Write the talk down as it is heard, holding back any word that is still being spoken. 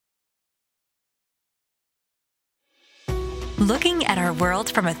Looking at our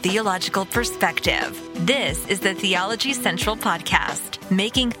world from a theological perspective. This is the Theology Central Podcast,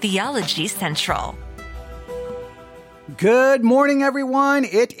 making theology central. Good morning, everyone.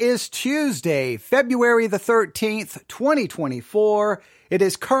 It is Tuesday, February the 13th, 2024. It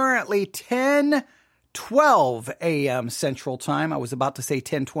is currently 10:12 a.m. Central Time. I was about to say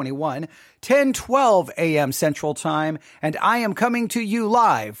 10:21. 10:12 a.m. Central Time, and I am coming to you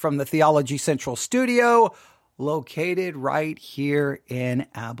live from the Theology Central studio, located right here in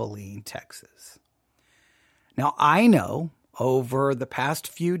Abilene, Texas. Now, I know over the past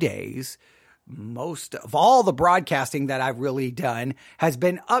few days, most of all the broadcasting that I've really done has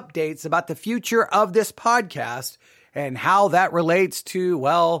been updates about the future of this podcast and how that relates to,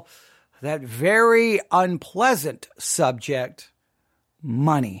 well, that very unpleasant subject,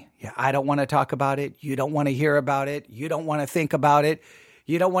 money. Yeah, I don't want to talk about it. You don't want to hear about it. You don't want to think about it.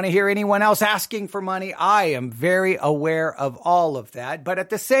 You don't want to hear anyone else asking for money. I am very aware of all of that. But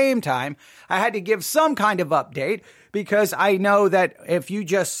at the same time, I had to give some kind of update because I know that if you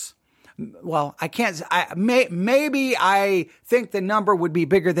just, well, maybe I think the number would be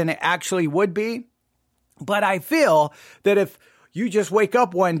bigger than it actually would be. But I feel that if you just wake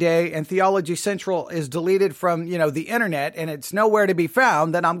up one day and Theology Central is deleted from, the internet and it's nowhere to be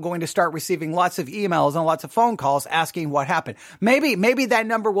found, then I'm going to start receiving lots of emails and lots of phone calls asking what happened. Maybe that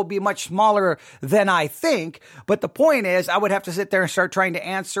number will be much smaller than I think. But the point is I would have to sit there and start trying to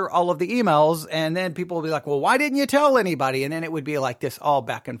answer all of the emails. And then people will be like, well, why didn't you tell anybody? And then it would be like this all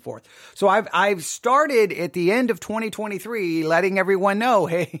back and forth. So I've started at the end of 2023 letting everyone know,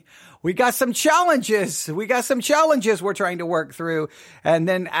 hey, we got some challenges. We're trying to work through. And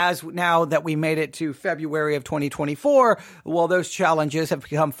then now that we made it to February of 2024, well, those challenges have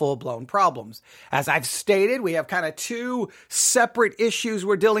become full-blown problems. As I've stated, we have kind of two separate issues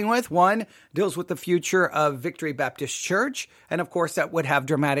we're dealing with. One deals with the future of Victory Baptist Church. And of course, that would have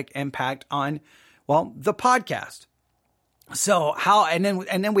dramatic impact on, well, the podcast. So and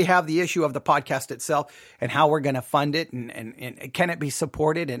then we have the issue of the podcast itself and how we're going to fund it and can it be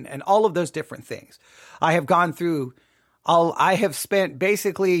supported and all of those different things. I have spent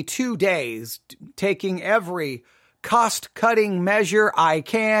basically 2 days taking every cost cutting measure I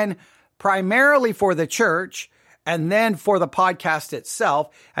can, primarily for the church and then for the podcast itself.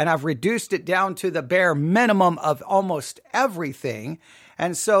 And I've reduced it down to the bare minimum of almost everything.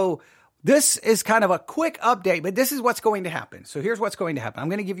 And so this is kind of a quick update, but this is what's going to happen. So here's what's going to happen. I'm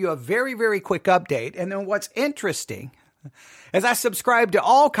going to give you a very, very quick update. And then what's interesting is I subscribe to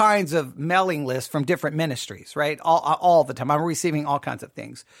all kinds of mailing lists from different ministries, right? All the time. I'm receiving all kinds of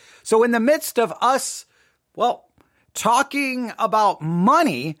things. So in the midst of us, well, talking about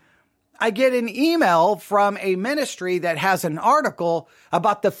money, I get an email from a ministry that has an article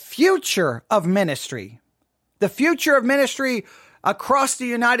about the future of ministry. The future of ministry across the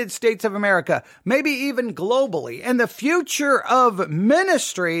United States of America, maybe even globally. And the future of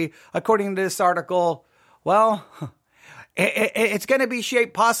ministry, according to this article, well, it's going to be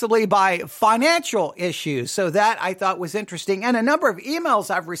shaped possibly by financial issues. So that I thought was interesting. And a number of emails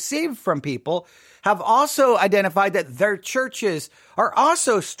I've received from people have also identified that their churches are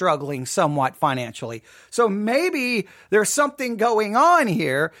also struggling somewhat financially. So maybe there's something going on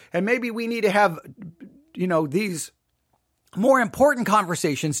here, and maybe we need to have, these more important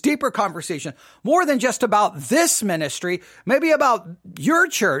conversations, deeper conversation, more than just about this ministry, maybe about your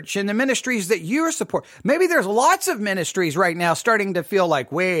church and the ministries that you support. Maybe there's lots of ministries right now starting to feel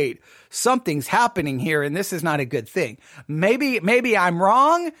like, wait, something's happening here and this is not a good thing. Maybe I'm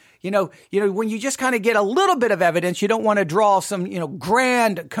wrong. When you just kind of get a little bit of evidence, you don't want to draw some,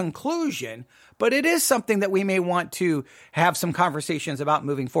 grand conclusion. But it is something that we may want to have some conversations about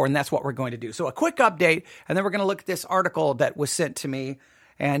moving forward, and that's what we're going to do. So a quick update, and then we're going to look at this article that was sent to me,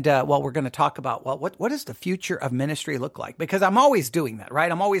 and we're going to talk about, what does the future of ministry look like? Because I'm always doing that,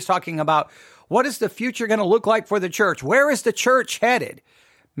 right? I'm always talking about what is the future going to look like for the church? Where is the church headed?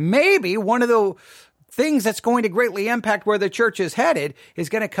 Maybe one of the things that's going to greatly impact where the church is headed is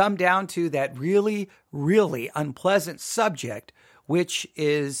going to come down to that really, really unpleasant subject, which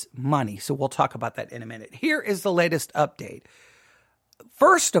is money. So we'll talk about that in a minute. Here is the latest update.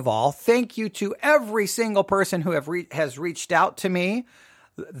 First of all, thank you to every single person who has reached out to me.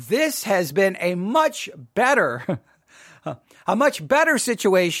 This has been a much better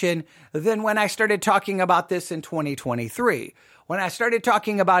situation than when I started talking about this in 2023. When I started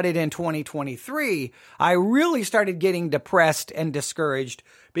talking about it in 2023, I really started getting depressed and discouraged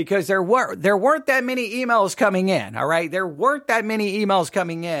because there weren't that many emails coming in. All right. There weren't that many emails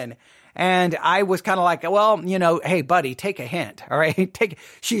coming in. And I was kind of like, well, hey, buddy, take a hint. All right.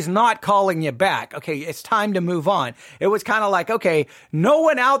 She's not calling you back. Okay. It's time to move on. It was kind of like, okay, no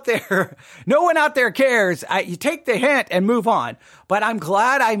one out there cares. You take the hint and move on. But I'm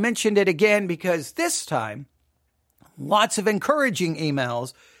glad I mentioned it again, because this time, lots of encouraging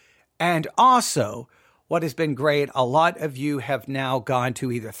emails. And also, what has been great, a lot of you have now gone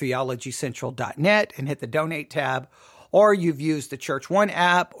to either theologycentral.net and hit the donate tab, or you've used the Church One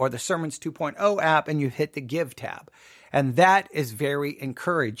app or the Sermons 2.0 app and you've hit the give tab. And that is very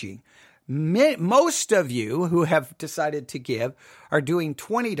encouraging. Most of you who have decided to give are doing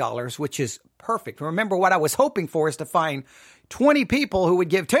 $20, which is perfect. Remember, what I was hoping for is to find 20 people who would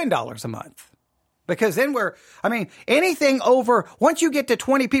give $10 a month. Because then anything over, once you get to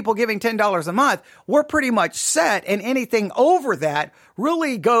 20 people giving $10 a month, we're pretty much set. And anything over that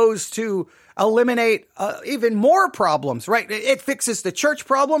really goes to eliminate even more problems, right? It fixes the church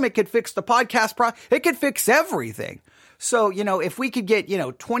problem. It could fix the podcast problem. It could fix everything. So, if we could get,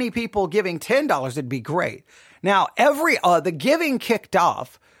 20 people giving $10, it'd be great. Now, the giving kicked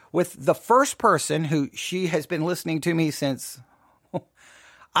off with the first person who she has been listening to me since,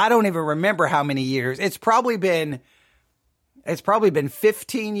 I don't even remember how many years. It's probably been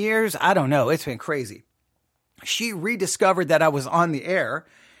 15 years. I don't know. It's been crazy. She rediscovered that I was on the air,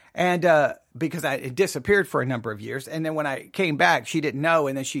 and because I disappeared for a number of years. And then when I came back, she didn't know.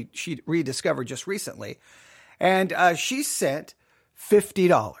 And then she rediscovered just recently. And she sent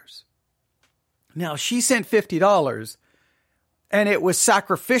 $50. Now, she sent $50, and it was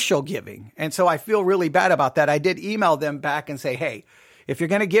sacrificial giving. And so I feel really bad about that. I did email them back and say, hey, if you're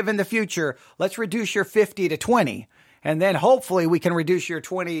going to give in the future, let's reduce your 50 to 20. And then hopefully we can reduce your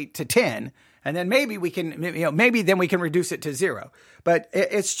 20 to 10. And then maybe we can, maybe then we can reduce it to 0. But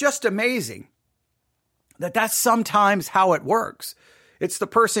it's just amazing that that's sometimes how it works. It's the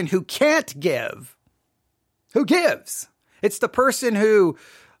person who can't give who gives. It's the person who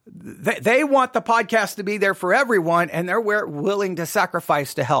they want the podcast to be there for everyone, and they're willing to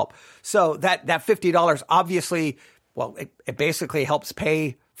sacrifice to help. So that $50 obviously, well, it basically helps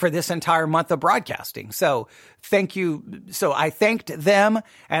pay for this entire month of broadcasting. So thank you. So I thanked them,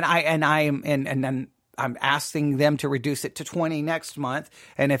 and then I'm asking them to reduce it to 20 next month.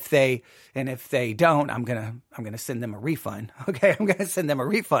 And if they don't, I'm going to send them a refund. Okay. I'm going to send them a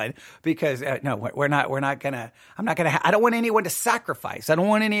refund because I don't want anyone to sacrifice. I don't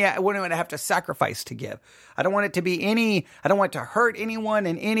want anyone to have to sacrifice to give. I don't want it to hurt anyone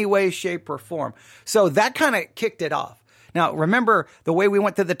in any way, shape, or form. So that kind of kicked it off. Now, remember the way we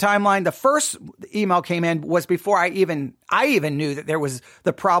went through the timeline, the first email came in was before I even knew that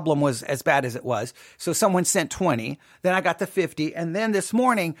the problem was as bad as it was. So someone sent 20, then I got the 50. And then this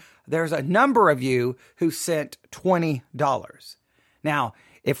morning, there's a number of you who sent $20. Now,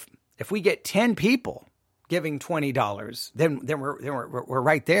 if we get 10 people giving $20, then we're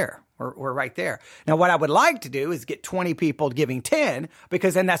right there. We're right there. Now, what I would like to do is get 20 people giving 10,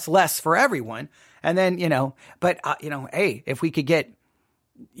 because then that's less for everyone. And then, hey, if we could get,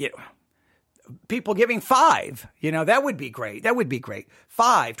 people giving 5, that would be great. That would be great.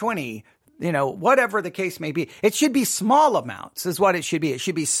 5, 20, whatever the case may be. It should be small amounts is what it should be. It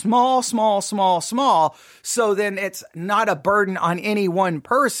should be small. So then it's not a burden on any one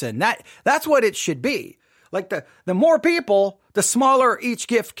person. That's what it should be. Like the more people, the smaller each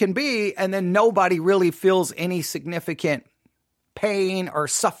gift can be. And then nobody really feels any significant pain or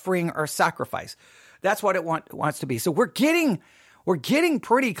suffering or sacrifice. That's what it wants to be. So we're getting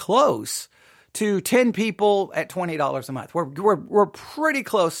pretty close to 10 people at $20 a month. We're pretty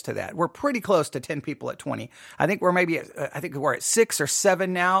close to that. We're pretty close to 10 people at 20. I think we're at 6 or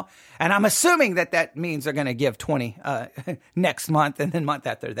 7 now. And I'm assuming that means they're going to give 20 next month and then month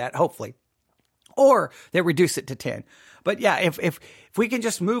after that, hopefully. Or they reduce it to 10. But yeah, if we can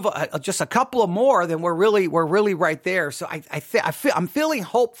just move just a couple of more, then we're really right there. So I'm feeling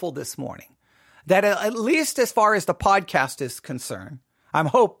hopeful this morning that at least as far as the podcast is concerned, I'm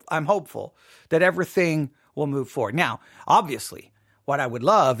hopeful that everything will move forward. Now, obviously, what I would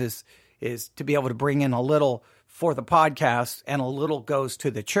love is to be able to bring in a little for the podcast and a little goes to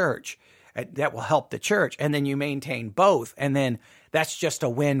the church. That will help the church, and then you maintain both, and then that's just a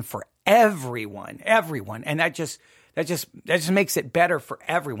win for everyone, and that just makes it better for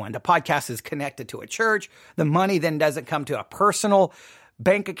everyone. The podcast is connected to a church. The money then doesn't come to a personal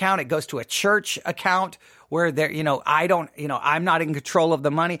bank account. It goes to a church account where I'm not in control of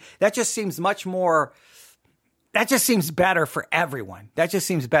the money. That just seems better for everyone.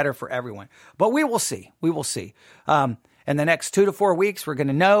 But we will see. In the next 2 to 4 weeks, we're going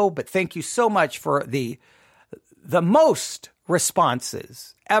to know. But thank you so much for the most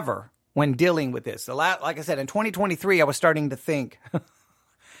responses ever when dealing with this. Like I said, in 2023, I was starting to think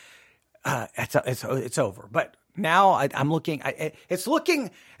it's over. But now I'm looking. It's looking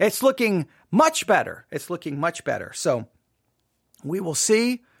much better. It's looking much better. So we will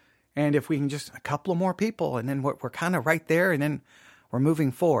see. And if we can just a couple of more people, and then we're kind of right there, and then we're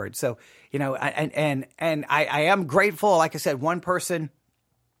moving forward. So, I am grateful. Like I said, one person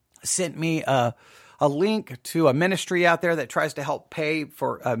sent me a link to a ministry out there that tries to help pay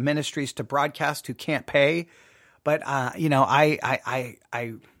for ministries to broadcast who can't pay. But, I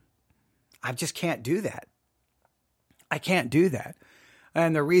just can't do that. I can't do that.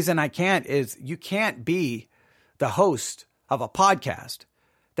 And the reason I can't is you can't be the host of a podcast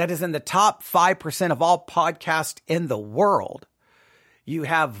that is in the top 5% of all podcasts in the world. You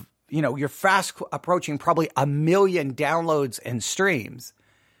have, you're fast approaching probably 1 million downloads and streams.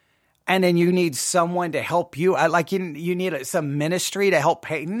 And then you need someone to help you. You need some ministry to help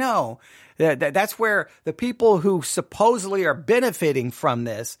pay. No, that's where the people who supposedly are benefiting from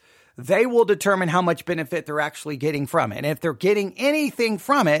this, they will determine how much benefit they're actually getting from it. And if they're getting anything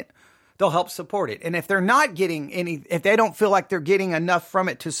from it, they'll help support it. And if they're not getting if they don't feel like they're getting enough from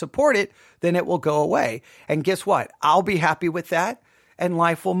it to support it, then it will go away. And guess what? I'll be happy with that, and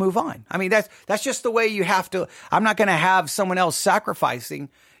life will move on. I mean, that's just the way you have to. I'm not going to have someone else sacrificing,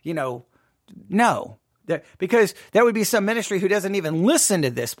 no. Because there would be some ministry who doesn't even listen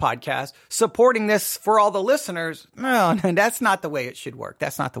to this podcast supporting this for all the listeners. No, that's not the way it should work.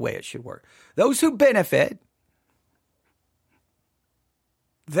 That's not the way it should work. Those who benefit,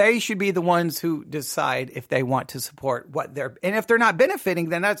 they should be the ones who decide if they want to support and if they're not benefiting,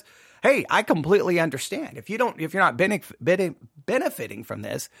 then hey, I completely understand. If you're not benefiting from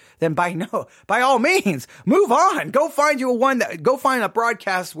this, then by all means, move on. Go find a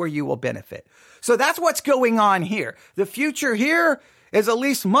broadcast where you will benefit. So that's what's going on here. The future here is at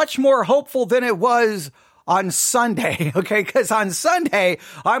least much more hopeful than it was on Sunday, okay? Because on Sunday,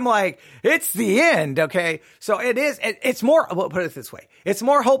 I'm like, it's the end, okay? So it's more, we'll put it this way. It's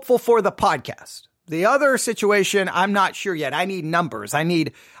more hopeful for the podcast. The other situation, I'm not sure yet. I need numbers. I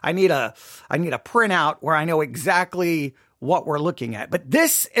need a printout where I know exactly what we're looking at. But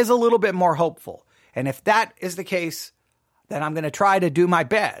this is a little bit more hopeful. And if that is the case, then I'm going to try to do my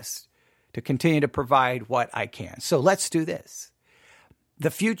best to continue to provide what I can. So let's do this.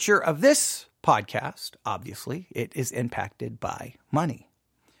 The future of this podcast, obviously, it is impacted by money.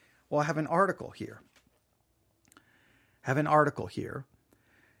 Well, I have an article here.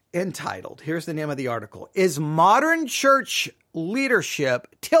 Entitled, here's the name of the article, Is Modern Church Leadership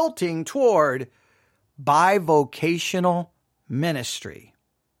Tilting Toward Bivocational Ministry?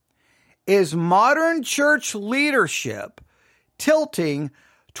 Is modern church leadership tilting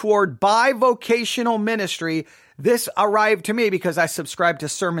toward bivocational ministry? This arrived to me because I subscribe to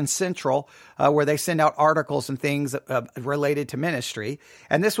Sermon Central, where they send out articles and things related to ministry.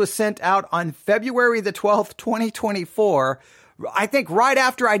 And this was sent out on February the 12th, 2024. I think right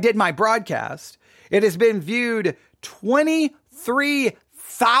after I did my broadcast. It has been viewed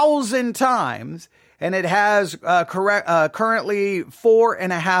 23,000 times. And it has currently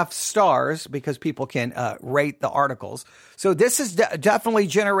 4.5 stars because people can rate the articles. So this has definitely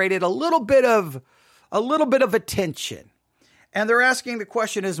generated a little bit of attention. And they're asking the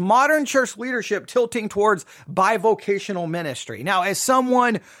question, is modern church leadership tilting towards bivocational ministry? Now, as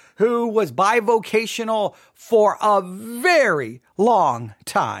someone who was bivocational for a very long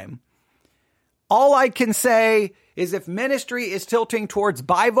time, all I can say is if ministry is tilting towards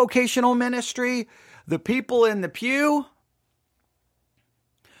bivocational ministry, the people in the pew,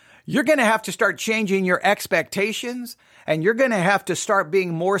 you're going to have to start changing your expectations, and you're going to have to start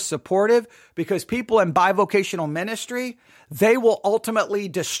being more supportive, because people in bivocational ministry, they will ultimately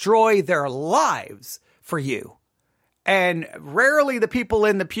destroy their lives for you. And rarely the people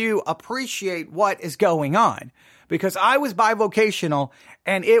in the pew appreciate what is going on. Because I was bivocational,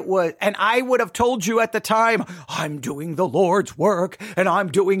 and I would have told you at the time, I'm doing the Lord's work and I'm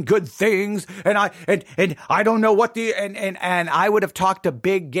doing good things and I don't know what and I would have talked a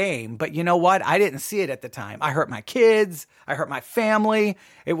big game. But you know what? I didn't see it at the time. I hurt my kids. I hurt my family.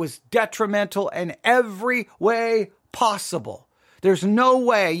 It was detrimental in every way possible. There's no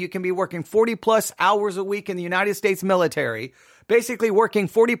way you can be working 40 plus hours a week in the United States military, basically working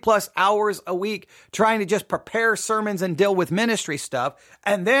 40 plus hours a week trying to just prepare sermons and deal with ministry stuff.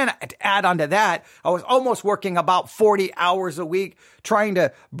 And then to add on to that, I was almost working about 40 hours a week trying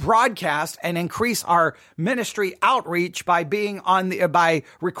to broadcast and increase our ministry outreach by by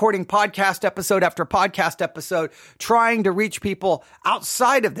recording podcast episode after podcast episode, trying to reach people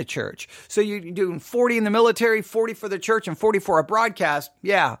outside of the church. So you're doing 40 in the military, 40 for the church, and 40 for a broadcast.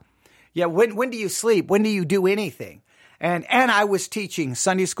 Yeah. Yeah, when do you sleep? When do you do anything? And I was teaching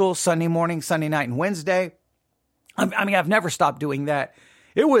Sunday school, Sunday morning, Sunday night, and Wednesday. I mean, I've never stopped doing that.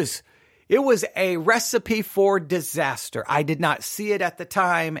 It was a recipe for disaster. I did not see it at the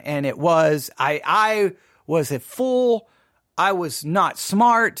time, and it was, I was a fool. I was not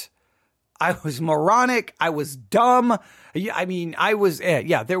smart. I was moronic. I was dumb. I mean,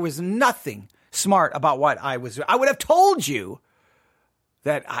 there was nothing smart about what I was doing. I would have told you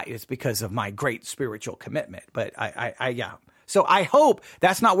that it's because of my great spiritual commitment, but yeah. So I hope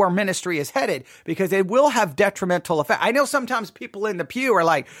that's not where ministry is headed, because it will have detrimental effect. I know sometimes people in the pew are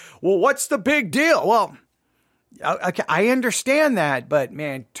like, well, what's the big deal? Well, okay, I understand that, but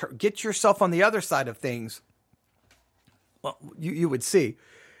man, get yourself on the other side of things. Well, you would see.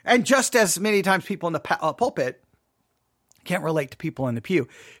 And just as many times people in the pulpit can't relate to people in the pew.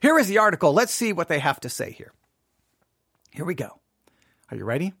 Here is the article. Let's see what they have to say here. Here we go. Are you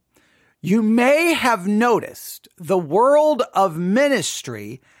ready? You may have noticed the world of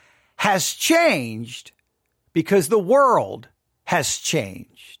ministry has changed because the world has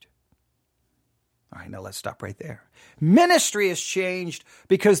changed. All right, now let's stop right there. Ministry has changed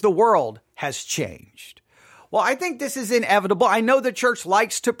because the world has changed. Well, I think this is inevitable. I know the church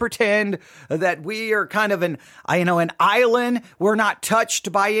likes to pretend that we are kind of an island. We're not touched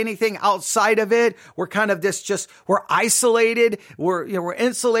by anything outside of it. We're kind of we're isolated. We're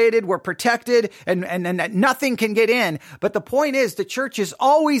insulated. We're protected, and nothing can get in. But the point is, the church is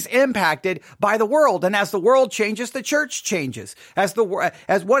always impacted by the world. And as the world changes, the church changes. As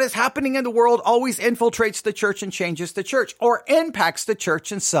what is happening in the world always infiltrates the church and changes the church, or impacts the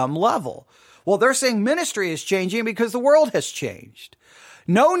church in some level. Well, they're saying ministry is changing because the world has changed.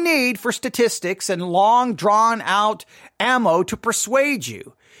 No need for statistics and long drawn out ammo to persuade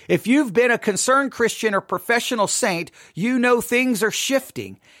you. If you've been a concerned Christian or professional saint, you know things are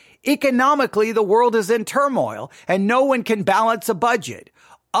shifting. Economically, the world is in turmoil and no one can balance a budget.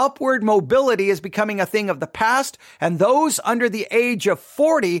 Upward mobility is becoming a thing of the past, and those under the age of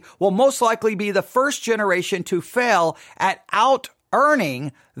 40 will most likely be the first generation to fail at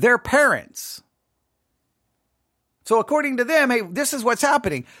out-earning their parents. So according to them, hey, this is what's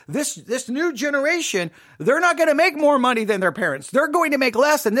happening. This new generation, they're not going to make more money than their parents. They're going to make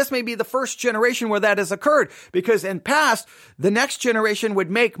less, and this may be the first generation where that has occurred, because in past, the next generation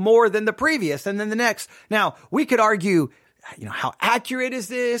would make more than the previous, and then the next. Now, we could argue, how accurate is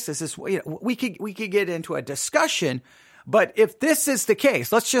this? Is this, we could get into a discussion, but if this is the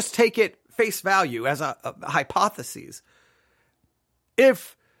case, let's just take it face value as a hypothesis.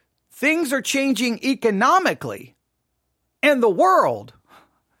 If things are changing economically in the world,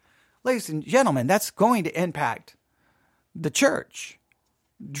 ladies and gentlemen, that's going to impact the church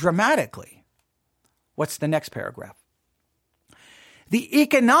dramatically. What's the next paragraph? The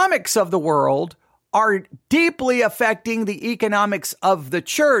economics of the world are deeply affecting the economics of the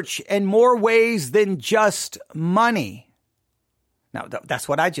church in more ways than just money. Now, that's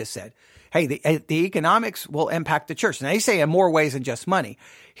what I just said. Hey, the economics will impact the church. And they say in more ways than just money.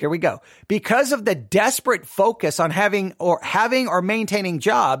 Here we go. Because of the desperate focus on having or maintaining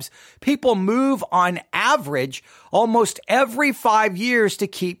jobs, people move on average almost every 5 years to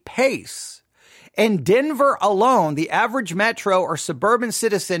keep pace. In Denver alone, the average metro or suburban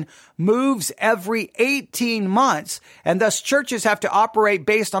citizen moves every 18 months, and thus churches have to operate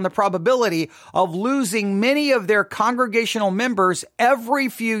based on the probability of losing many of their congregational members every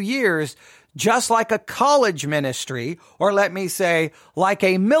few years, just like a college ministry, or let me say, like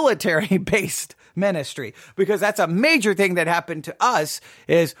a military-based ministry, because that's a major thing that happened to us.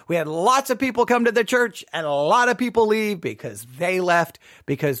 Is we had lots of people come to the church and a lot of people leave because they left,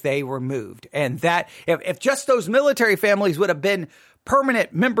 because they were moved. And that if just those military families would have been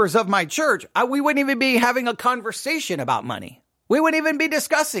permanent members of my church, we wouldn't even be having a conversation about money. We wouldn't even be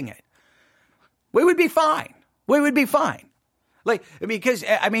discussing it. We would be fine. Because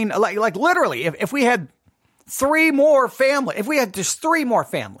literally, if we had three more families, if we had just three more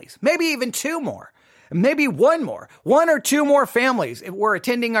families, maybe even two more, maybe one or two more families, if we're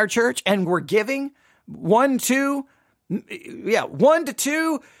attending our church and we're giving, 1 to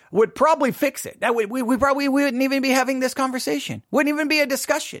 2 would probably fix it. That we probably wouldn't even be having this conversation. Wouldn't even be a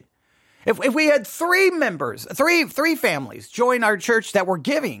discussion. If we had three families join our church that were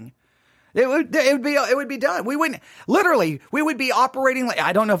giving, it would be done. We would be operating like,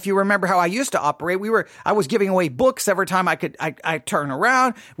 I don't know if you remember how I used to operate. I was giving away books every time I turn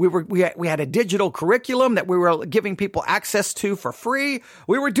around. We had a digital curriculum that we were giving people access to for free.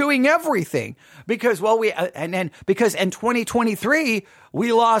 We were doing everything because in 2023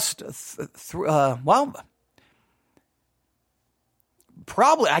 we lost,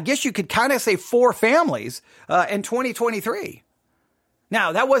 probably, I guess you could kind of say 4 families in 2023.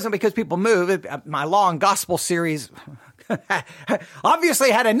 Now, that wasn't because people moved. My Law and Gospel series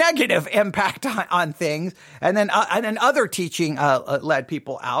obviously had a negative impact on things. And then other teaching led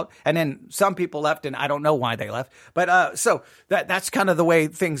people out. And then some people left, and I don't know why they left. But so that's kind of the way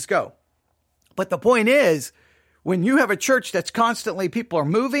things go. But the point is, when you have a church that's constantly, people are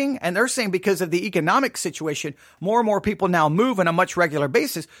moving, and they're saying because of the economic situation, more and more people now move on a much regular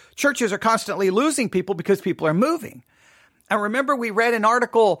basis. Churches are constantly losing people because people are moving. And remember, we read an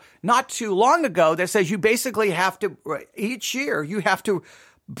article not too long ago that says you basically have to, each year, you have to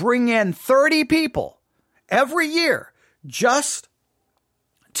bring in 30 people every year just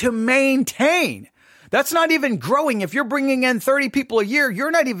to maintain. That's not even growing. If you're bringing in 30 people a year, you're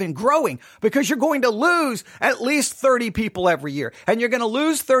not even growing, because you're going to lose at least 30 people every year. And you're going to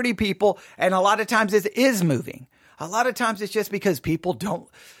lose 30 people. And a lot of times it is moving. A lot of times it's just because people don't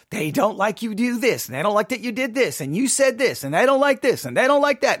like you do this, and they don't like that you did this, and you said this, and they don't like this, and they don't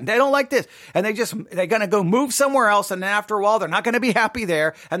like that, and they don't like this. And they're going to go move somewhere else. And then after a while, they're not going to be happy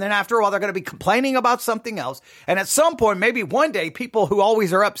there. And then after a while, they're going to be complaining about something else. And at some point, maybe one day, people who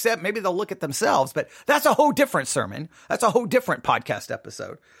always are upset, maybe they'll look at themselves. But that's a whole different sermon. That's a whole different podcast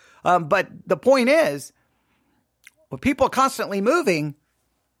episode. But the point is, when people are constantly moving,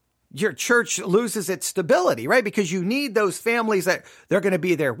 your church loses its stability, right? Because you need those families that they're going to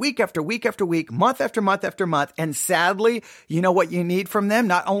be there week after week after week, month after month after month. And sadly, you know what you need from them?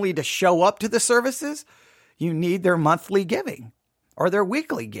 Not only to show up to the services, you need their monthly giving or their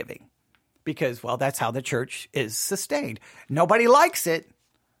weekly giving, because, well, that's how the church is sustained. Nobody likes it,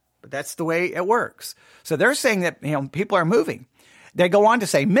 but that's the way it works. So they're saying that, people are moving. They go on to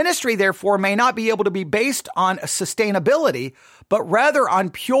say, ministry, therefore, may not be able to be based on sustainability, but rather on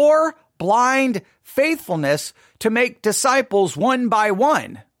pure, blind faithfulness to make disciples one by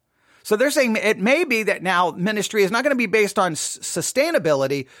one. So they're saying it may be that now ministry is not going to be based on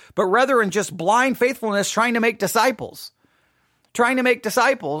sustainability, but rather in just blind faithfulness, trying to make disciples.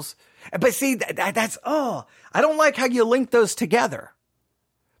 But see, that's, I don't like how you link those together,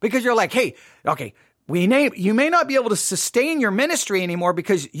 because you're like, hey, okay, you may not be able to sustain your ministry anymore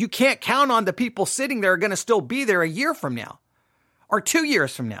because you can't count on the people sitting there are going to still be there a year from now or 2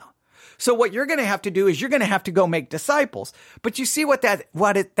 years from now. So what you're going to have to do is you're going to have to go make disciples. But you see what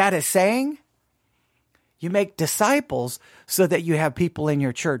that is saying? You make disciples so that you have people in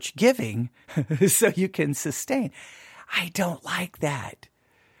your church giving so you can sustain. I don't like that.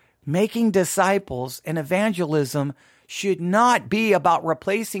 Making disciples and evangelism should not be about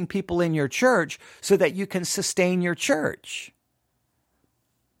replacing people in your church so that you can sustain your church.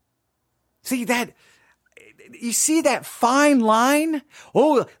 You see that fine line?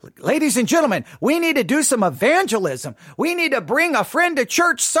 Oh, ladies and gentlemen, we need to do some evangelism. We need to bring a friend to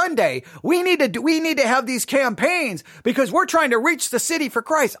church Sunday. We need to have these campaigns because we're trying to reach the city for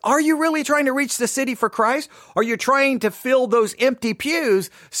Christ. Are you really trying to reach the city for Christ? Or are you trying to fill those empty pews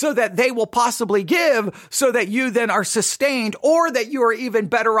so that they will possibly give so that you then are sustained, or that you are even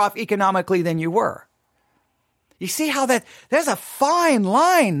better off economically than you were? You see how there's a fine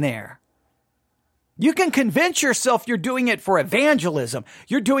line there. You can convince yourself you're doing it for evangelism.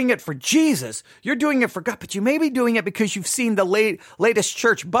 You're doing it for Jesus. You're doing it for God. But you may be doing it because you've seen the latest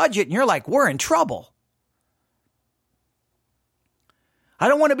church budget and you're like, we're in trouble. I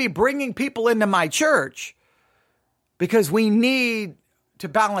don't want to be bringing people into my church because we need to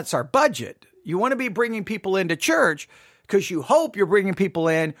balance our budget. You want to be bringing people into church because you hope you're bringing people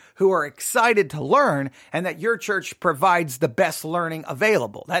in who are excited to learn and that your church provides the best learning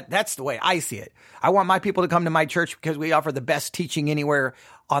available. That's the way I see it. I want my people to come to my church because we offer the best teaching anywhere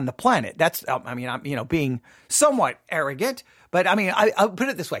on the planet. I'm being somewhat arrogant, but I'll put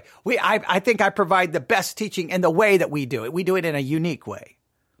it this way. I think I provide the best teaching in the way that we do it. We do it in a unique way,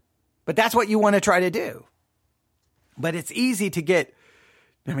 but that's what you want to try to do. But it's easy to get,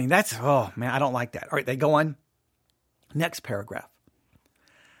 I don't like that. All right, they go on. Next paragraph.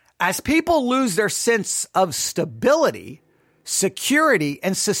 As people lose their sense of stability, security,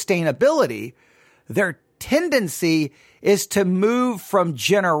 and sustainability, their tendency is to move from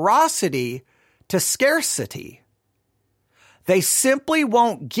generosity to scarcity. They simply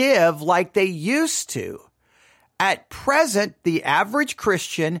won't give like they used to. At present, the average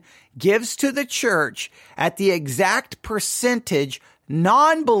Christian gives to the church at the exact percentage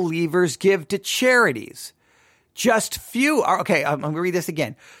non-believers give to charities. Just few are, okay, I'm going to read this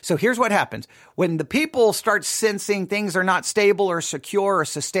again. So here's what happens. When the people start sensing things are not stable or secure or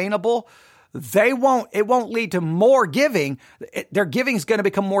sustainable, it won't lead to more giving. Their giving is going to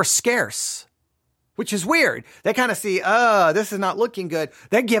become more scarce, which is weird. They kind of see, this is not looking good.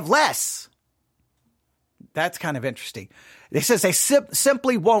 They give less. That's kind of interesting. It says they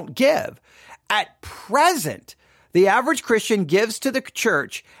simply won't give. At present, the average Christian gives to the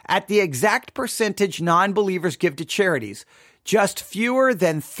church at the exact percentage non-believers give to charities, just fewer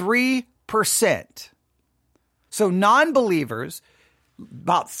than 3%. So non-believers,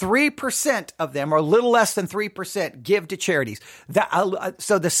 about 3% of them, or a little less than 3%, give to charities.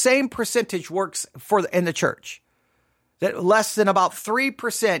 So the same percentage works in the church. That less than about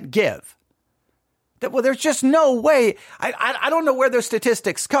 3% give. Well, there's just no way. I don't know where those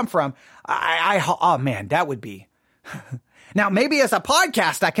statistics come from. Oh man, that would be. Now, maybe as a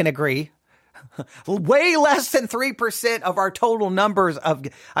podcast, I can agree. Way less than 3% of our total numbers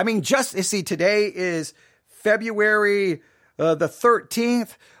today is February the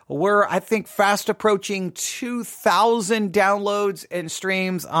 13th. We're, I think, fast approaching 2,000 downloads and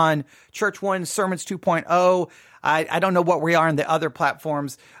streams on Church One Sermons 2.0. I don't know what we are on the other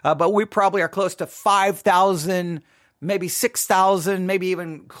platforms, but we probably are close to 5,000, maybe 6,000, maybe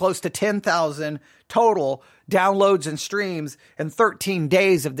even close to 10,000 total downloads and streams in 13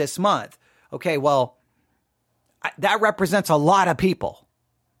 days of this month. Okay, well, that represents a lot of people.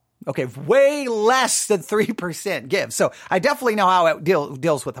 Okay, way less than 3% give. So I definitely know how it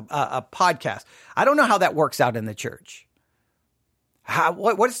deals with a podcast. I don't know how that works out in the church.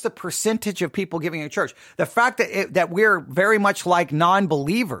 What's the percentage of people giving in church? The fact that we're very much like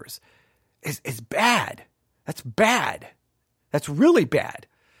non-believers is bad. That's bad. That's really bad.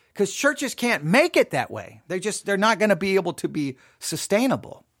 Because churches can't make it that way. They're not going to be able to be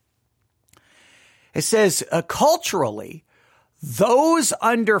sustainable. It says, culturally, those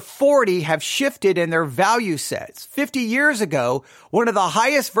under 40 have shifted in their value sets. 50 years ago, one of the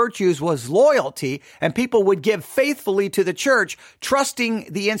highest virtues was loyalty, and people would give faithfully to the church,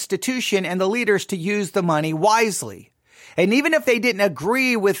 trusting the institution and the leaders to use the money wisely. And even if they didn't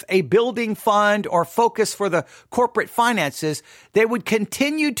agree with a building fund or focus for the corporate finances, they would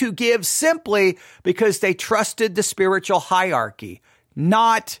continue to give simply because they trusted the spiritual hierarchy.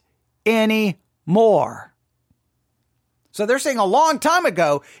 Not anymore. So they're saying a long time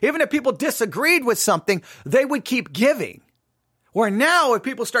ago, even if people disagreed with something, they would keep giving. Where now, if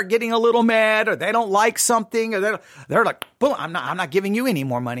people start getting a little mad or they don't like something, or they're like, boom, I'm not giving you any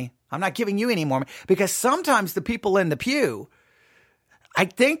more money. I'm not giving you any more money. Because sometimes the people in the pew, I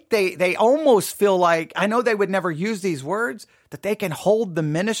think they almost feel like, I know they would never use these words, that they can hold the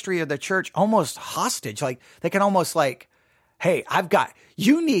ministry of the church almost hostage. Like they can almost like, hey,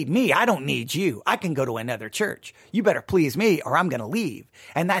 you need me. I don't need you. I can go to another church. You better please me or I'm going to leave.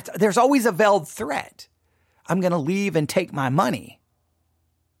 And there's always a veiled threat. I'm going to leave and take my money.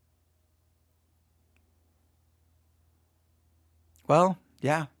 Well,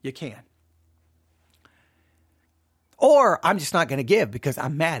 yeah, you can. Or I'm just not going to give because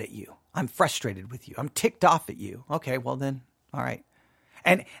I'm mad at you. I'm frustrated with you. I'm ticked off at you. Okay, well then, all right.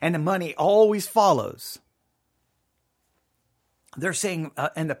 And the money always follows. They're saying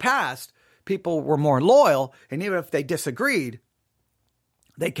in the past, people were more loyal, and even if they disagreed,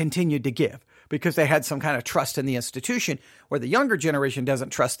 they continued to give because they had some kind of trust in the institution, where the younger generation doesn't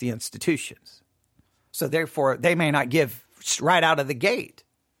trust the institutions. So therefore, they may not give right out of the gate.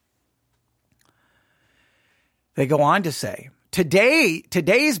 They go on to say,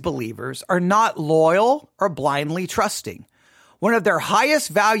 today's believers are not loyal or blindly trusting. One of their highest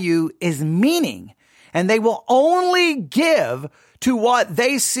value is meaning, and they will only give to what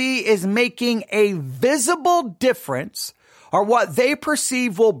they see is making a visible difference or what they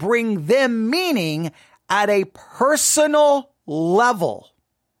perceive will bring them meaning at a personal level.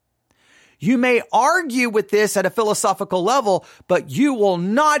 You may argue with this at a philosophical level, but you will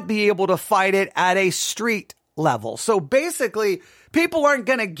not be able to fight it at a street level. So basically, people aren't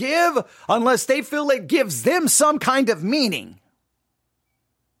going to give unless they feel it gives them some kind of meaning.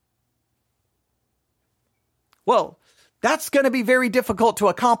 Well, that's going to be very difficult to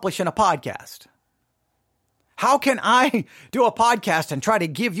accomplish in a podcast. How can I do a podcast and try to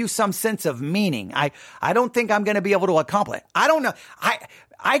give you some sense of meaning? I don't think I'm going to be able to accomplish it. I don't know.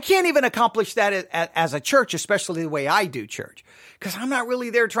 I can't even accomplish that as a church, especially the way I do church, because I'm not really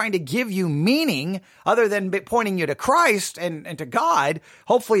there trying to give you meaning other than pointing you to Christ and to God.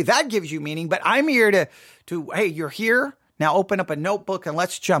 Hopefully that gives you meaning, but I'm here to hey, you're here. Now open up a notebook and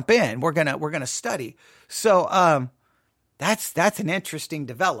let's jump in. We're going to study. So, that's an interesting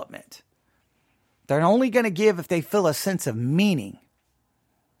development. They're only going to give if they feel a sense of meaning.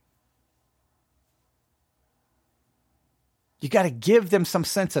 You got to give them some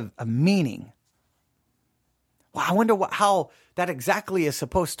sense of meaning. Well, I wonder how that exactly is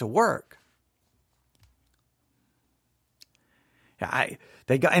supposed to work.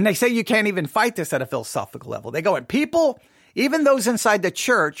 They go, and they say you can't even fight this at a philosophical level. They go, and people, even those inside the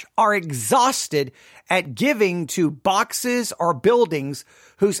church, are exhausted at giving to boxes or buildings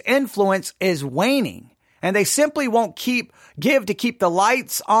whose influence is waning. And they simply won't give to keep the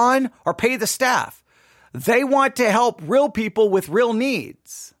lights on or pay the staff. They want to help real people with real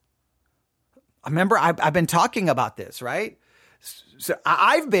needs. Remember, I've been talking about this, right? So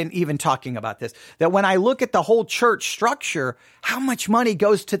I've been even talking about this, that when I look at the whole church structure, how much money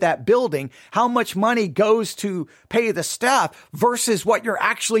goes to that building, how much money goes to pay the staff versus what you're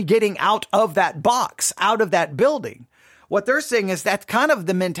actually getting out of that box, out of that building. What they're saying is that's kind of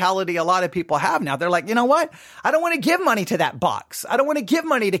the mentality a lot of people have now. They're like, you know what? I don't want to give money to that box. I don't want to give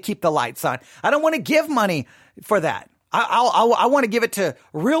money to keep the lights on. I don't want to give money for that. I want to give it to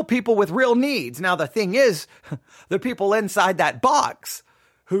real people with real needs. Now, the thing is, the people inside that box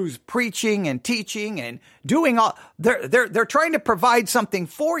who's preaching and teaching and doing all, they're trying to provide something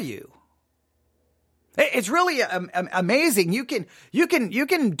for you. It's really amazing. You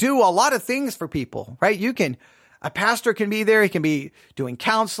can do a lot of things for people, right? A pastor can be there. He can be doing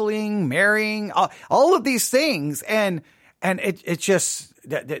counseling, marrying, all of these things. And it's just,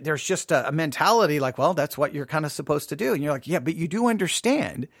 there's just a mentality like, well, that's what you're kind of supposed to do. And you're like, yeah, but you do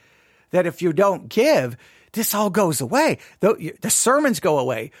understand that if you don't give, this all goes away. The sermons go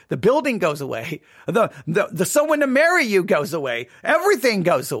away. The building goes away. The someone to marry you goes away. Everything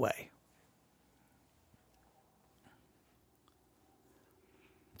goes away.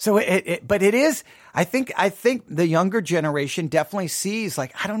 So but it is, I think the younger generation definitely sees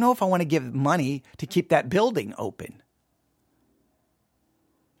like, I don't know if I want to give money to keep that building open.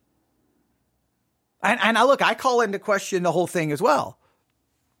 And I call into question the whole thing as well.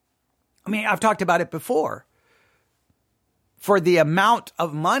 I mean, I've talked about it before. For the amount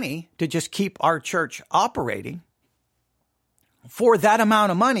of money to just keep our church operating, for that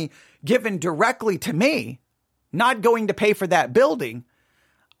amount of money given directly to me, not going to pay for that building,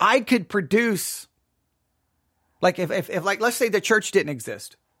 I could produce, like if like, let's say the church didn't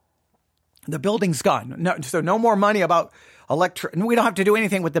exist. The building's gone. So no more money about we don't have to do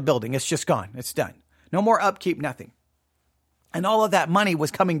anything with the building. It's just gone. It's done. No more upkeep, nothing. And all of that money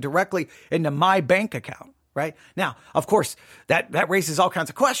was coming directly into my bank account, right? Now, of course, that raises all kinds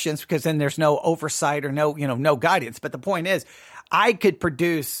of questions because then there's no oversight or no guidance. But the point is, I could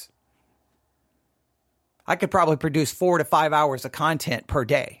probably produce 4 to 5 hours of content per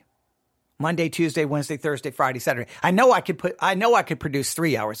day. Monday, Tuesday, Wednesday, Thursday, Friday, Saturday. I know I could produce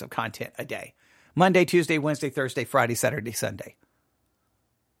 3 hours of content a day. Monday, Tuesday, Wednesday, Thursday, Friday, Saturday, Sunday.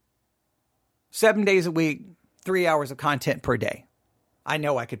 7 days a week, 3 hours of content per day. I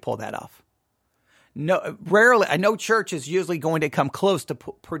know I could pull that off. No, rarely. I know church is usually going to come close to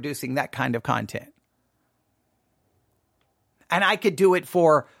producing that kind of content. And I could do it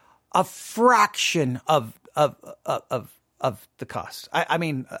for a fraction of the cost. I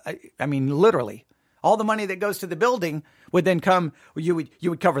mean, literally, all the money that goes to the building would then come. You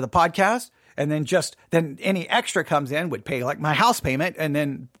would cover the podcast, and then any extra comes in would pay like my house payment, and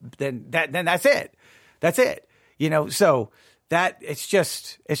then that's it. That's it. So that it's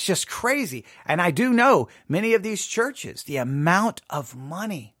just crazy. And I do know many of these churches, the amount of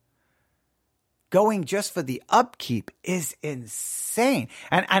money going just for the upkeep is insane.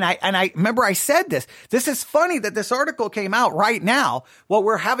 And I remember I said this. This is funny that this article came out right now while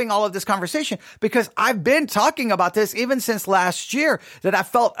we're having all of this conversation, because I've been talking about this even since last year, that I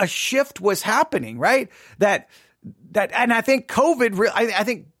felt a shift was happening, right? That and I think COVID, I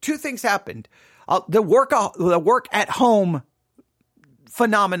think two things happened. The work at home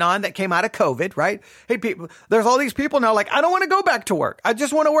phenomenon that came out of COVID, right? Hey, people, there's all these people now like, I don't want to go back to work. I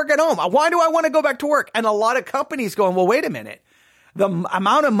just want to work at home. Why do I want to go back to work? And a lot of companies going, well, wait a minute. The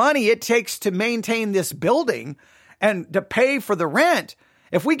amount of money it takes to maintain this building and to pay for the rent,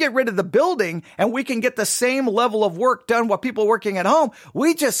 if we get rid of the building and we can get the same level of work done while people working at home,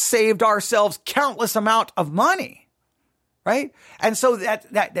 we just saved ourselves countless amount of money, right? And so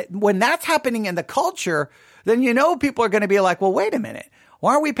that when that's happening in the culture, then people are going to be like, well, wait a minute.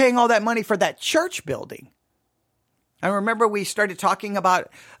 Why are we paying all that money for that church building? I remember we started talking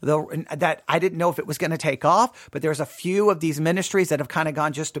about that I didn't know if it was going to take off, but there's a few of these ministries that have kind of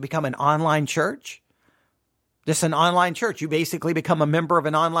gone just to become an online church. Just an online church. You basically become a member of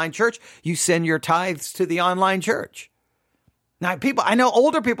an online church. You send your tithes to the online church. Now, I know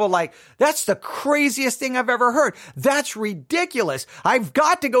older people are like, that's the craziest thing I've ever heard. That's ridiculous. I've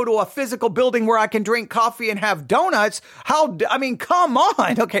got to go to a physical building where I can drink coffee and have donuts. Come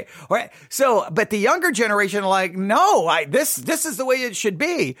on. Okay. All right. So, but the younger generation are like, no, this is the way it should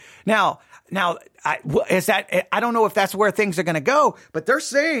be. Now, I don't know if that's where things are going to go, but they're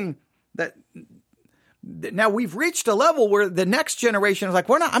saying that now we've reached a level where the next generation is like,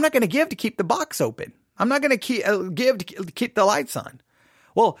 I'm not going to give to keep the box open. I'm not going to give to keep the lights on.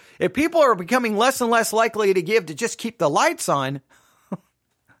 Well, if people are becoming less and less likely to give to just keep the lights on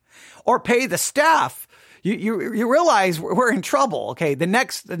or pay the staff, you realize we're in trouble. Okay. The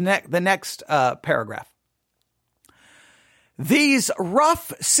next paragraph. These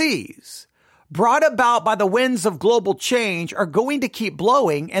rough seas brought about by the winds of global change are going to keep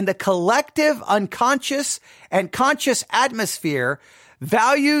blowing, and the collective unconscious and conscious atmosphere,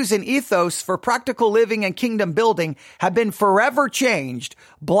 values and ethos for practical living and kingdom building have been forever changed.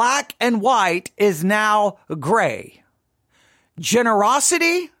 Black and white is now gray.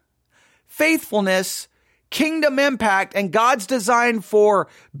 Generosity, faithfulness, kingdom impact, and God's design for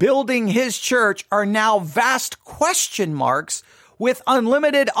building his church are now vast question marks with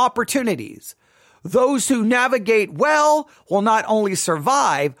unlimited opportunities. Those who navigate well will not only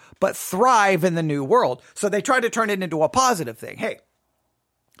survive, but thrive in the new world. So they try to turn it into a positive thing. Hey,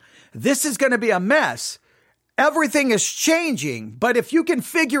 this is going to be a mess. Everything is changing, but if you can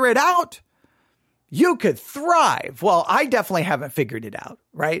figure it out, you could thrive. Well, I definitely haven't figured it out,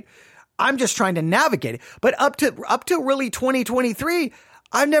 right? I'm just trying to navigate it. But up to really 2023,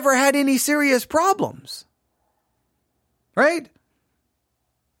 I've never had any serious problems, right?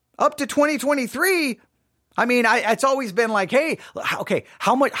 Up to 2023, it's always been like, hey, okay,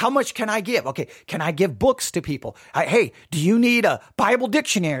 how much can I give? Okay, can I give books to people? Hey, do you need a Bible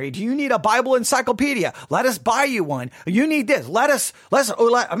dictionary? Do you need a Bible encyclopedia? Let us buy you one. You need this.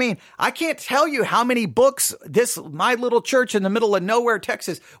 I can't tell you how many books my little church in the middle of nowhere,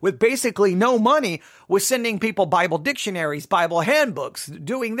 Texas, with basically no money, was sending people Bible dictionaries, Bible handbooks,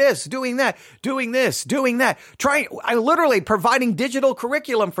 doing this, doing that, doing this, doing that. Literally providing digital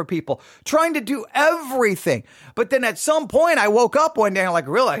curriculum for people, trying to do everything. But then at some point I woke up one day and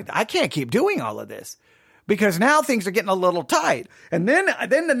realized I can't keep doing all of this because now things are getting a little tight. And then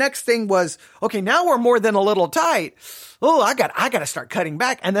the next thing was, okay, now we're more than a little tight. Oh, I got to start cutting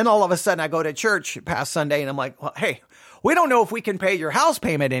back. And then all of a sudden I go to church past Sunday and I'm like, well, hey, we don't know if we can pay your house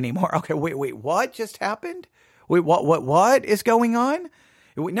payment anymore. Okay, wait, what just happened? Wait, what is going on?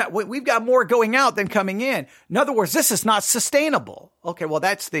 We've got more going out than coming in. In other words, this is not sustainable. Okay, well,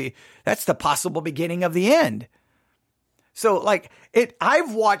 that's the possible beginning of the end. So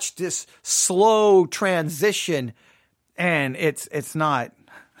I've watched this slow transition, and it's not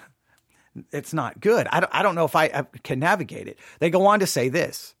good. I don't know if I can navigate it. They go on to say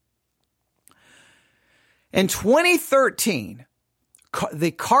this. In 2013,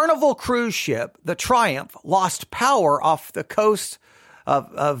 the Carnival cruise ship, the Triumph, lost power off the coast I'm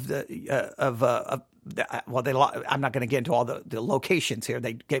not going to get into all the locations here.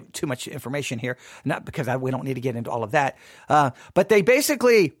 They gave too much information here, not because we don't need to get into all of that. But they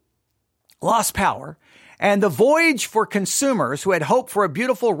basically lost power, and the voyage for consumers who had hoped for a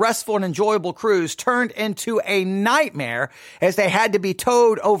beautiful, restful, and enjoyable cruise turned into a nightmare as they had to be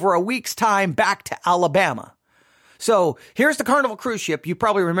towed over a week's time back to Alabama. So here's the Carnival cruise ship. You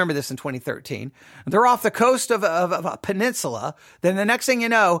probably remember this in 2013. They're off the coast of a peninsula. Then the next thing you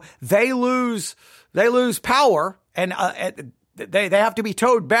know, they lose power and they have to be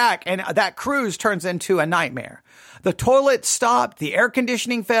towed back, and that cruise turns into a nightmare. The toilet stopped, the air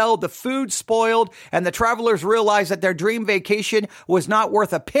conditioning failed, the food spoiled, and the travelers realized that their dream vacation was not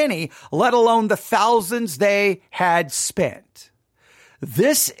worth a penny, let alone the thousands they had spent.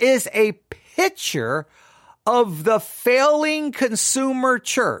 This is a picture of the failing consumer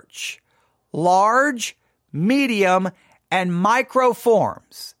church, large, medium, and micro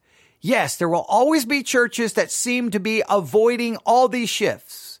forms. Yes, there will always be churches that seem to be avoiding all these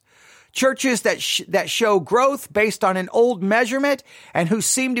shifts. Churches that show growth based on an old measurement and who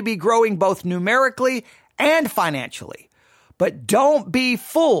seem to be growing both numerically and financially. But don't be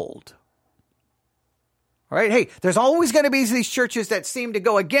fooled. All right. Hey, there's always going to be these churches that seem to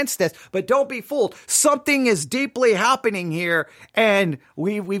go against this, but don't be fooled. Something is deeply happening here, and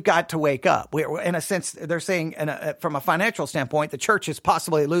we've got to wake up. We're, in a sense, they're saying from a financial standpoint, the church is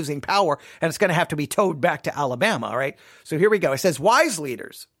possibly losing power, and it's going to have to be towed back to Alabama. All right. So here we go. It says, wise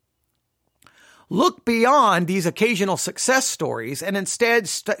leaders look beyond these occasional success stories and instead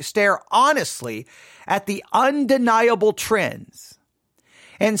stare honestly at the undeniable trends.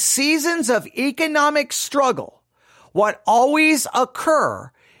 In seasons of economic struggle, what always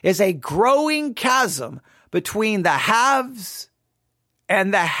occur is a growing chasm between the haves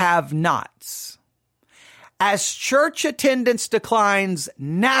and the have-nots. As church attendance declines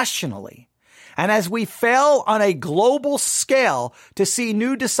nationally, and as we fail on a global scale to see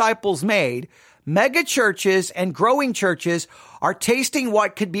new disciples made, mega churches and growing churches are tasting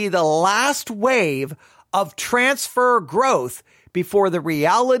what could be the last wave of transfer growth before the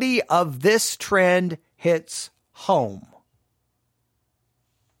reality of this trend hits home.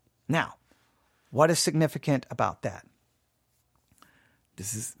 Now, what is significant about that?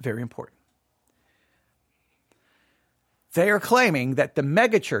 This is very important. They are claiming that the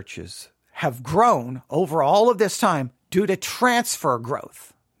megachurches have grown over all of this time due to transfer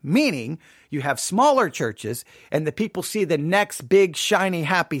growth, meaning you have smaller churches and the people see the next big, shiny,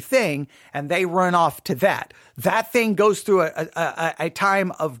 happy thing and they run off to that. That thing goes through a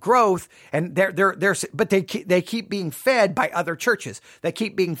time of growth, and but they keep being fed by other churches. They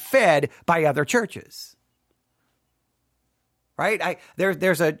keep being fed by other churches. Right?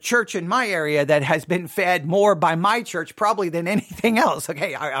 There's a church in my area that has been fed more by my church probably than anything else.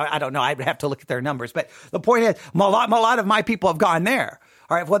 Okay, I don't know. I'd have to look at their numbers. But the point is, a lot of my people have gone there.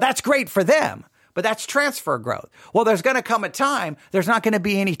 All right, well, that's great for them, but that's transfer growth. Well, there's going to come a time there's not going to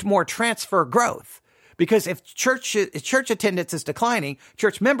be any more transfer growth, because if church attendance is declining,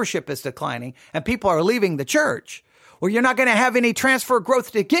 church membership is declining, and people are leaving the church, well, you're not going to have any transfer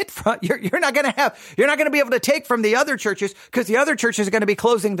growth to get from. You're not going to be able to take from the other churches, because the other churches are going to be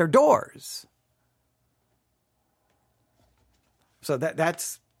closing their doors. So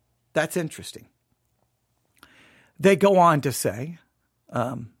that's interesting. They go on to say,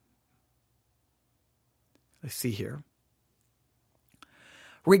 let's see here.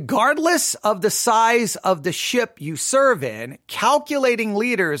 Regardless of the size of the ship you serve in, calculating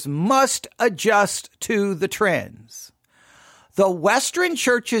leaders must adjust to the trends. The Western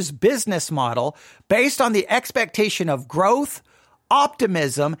Church's business model, based on the expectation of growth,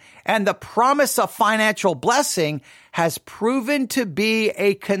 optimism, and the promise of financial blessing, has proven to be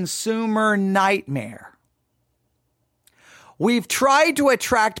a consumer nightmare. We've tried to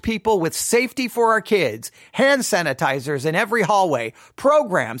attract people with safety for our kids, hand sanitizers in every hallway,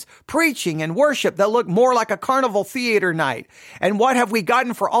 programs, preaching, and worship that look more like a carnival theater night. And what have we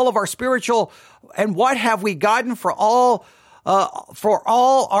gotten for all of our spiritual, and what have we gotten for all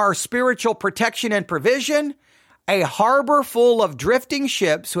our spiritual protection and provision? A harbor full of drifting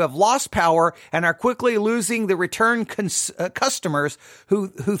ships who have lost power and are quickly losing the return customers who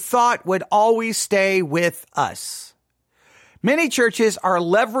thought would always stay with us. Many churches are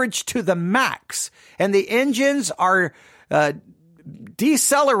leveraged to the max, and the engines are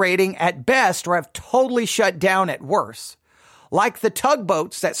decelerating at best or have totally shut down at worst. Like the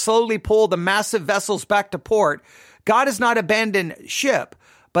tugboats that slowly pull the massive vessels back to port, God has not abandoned ship,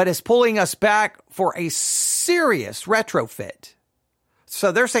 but is pulling us back for a serious retrofit.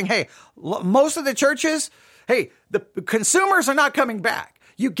 So they're saying, hey, most of the churches, hey, the consumers are not coming back.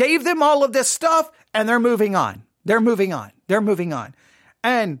 You gave them all of this stuff, and they're moving on. They're moving on.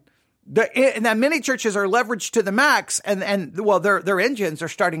 And that many churches are leveraged to the max, and their engines are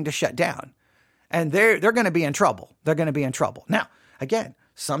starting to shut down, and they're going to be in trouble. They're going to be in trouble. Now, again,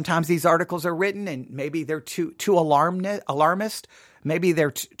 sometimes these articles are written and maybe they're too alarmist. Maybe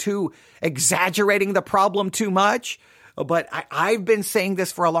they're too exaggerating the problem too much. But I've been saying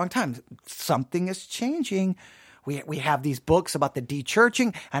this for a long time. Something is changing. We have these books about the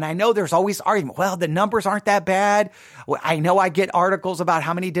de-churching, and I know there's always argument. Well, the numbers aren't that bad. I know I get articles about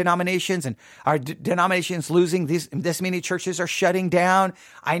how many denominations and are denominations losing this many churches are shutting down.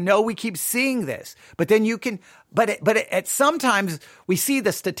 I know we keep seeing this, but then at sometimes we see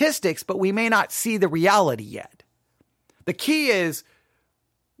the statistics, but we may not see the reality yet. The key is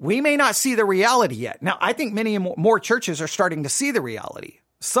we may not see the reality yet. Now, I think many more churches are starting to see the reality.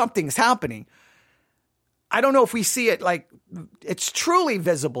 Something's happening. I don't know if we see it like it's truly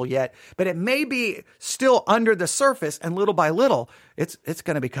visible yet, but it may be still under the surface, and little by little, it's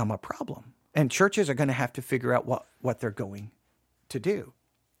going to become a problem. And churches are going to have to figure out what they're going to do.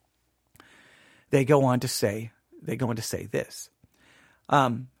 They go on to say this.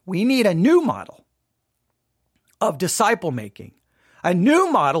 We need a new model of disciple making, a new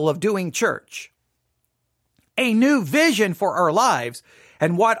model of doing church, a new vision for our lives,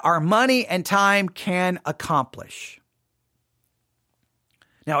 and what our money and time can accomplish.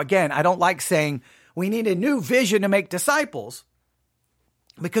 Now, again, I don't like saying we need a new vision to make disciples,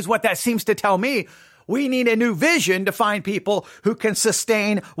 because what that seems to tell me, we need a new vision to find people who can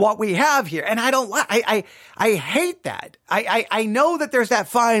sustain what we have here. And I hate that. I know that there's that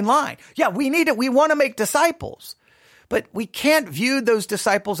fine line. Yeah, we need it. We want to make disciples. But we can't view those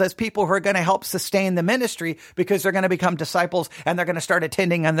disciples as people who are going to help sustain the ministry, because they're going to become disciples and they're going to start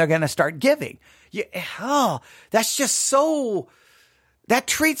attending and they're going to start giving. That's just so, that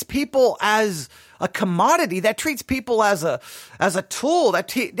treats people as a commodity. That treats people as a tool.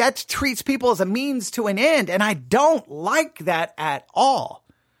 That treats people as a means to an end. And I don't like that at all.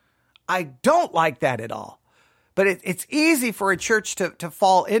 I don't like that at all. But it's easy for a church to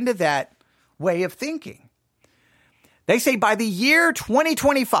fall into that way of thinking. They say by the year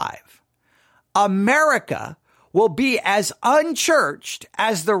 2025, America will be as unchurched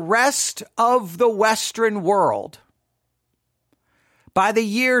as the rest of the Western world. By the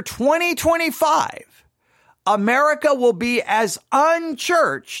year 2025, America will be as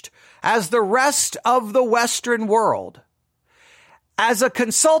unchurched as the rest of the Western world. As a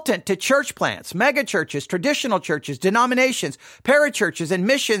consultant to church plants, megachurches, traditional churches, denominations, parachurches, and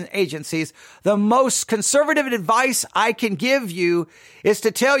mission agencies, the most conservative advice I can give you is to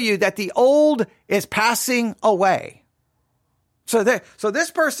tell you that the old is passing away. So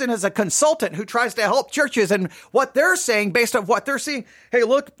this person is a consultant who tries to help churches, and what they're saying based on what they're seeing, hey,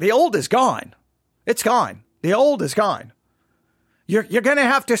 look, the old is gone. It's gone. The old is gone. You're going to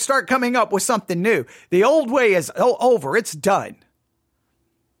have to start coming up with something new. The old way is over. It's done.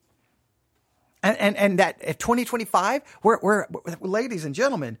 And that at 2025, we're ladies and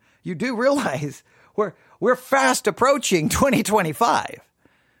gentlemen, you do realize we're fast approaching 2025,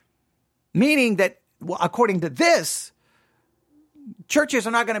 meaning that according to this, churches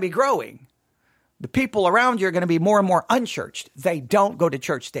are not going to be growing. The people around you are going to be more and more unchurched. They don't go to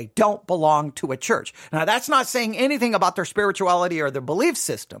church. They don't belong to a church. Now, that's not saying anything about their spirituality or their belief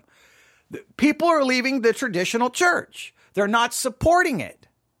system. People are leaving the traditional church. They're not supporting it.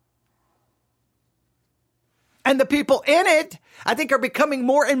 And the people in it, I think, are becoming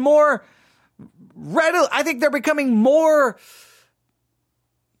more and more I think they're becoming more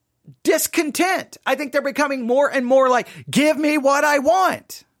discontent. I think they're becoming more and more like, give me what I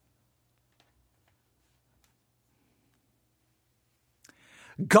want.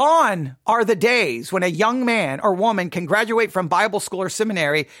 Gone are the days when a young man or woman can graduate from Bible school or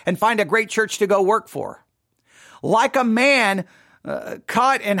seminary and find a great church to go work for. Like a man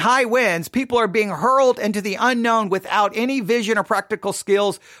caught in high winds, people are being hurled into the unknown without any vision or practical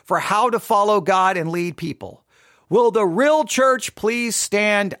skills for how to follow God and lead people. Will the real church please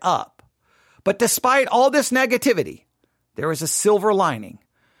stand up? But despite all this negativity, there is a silver lining.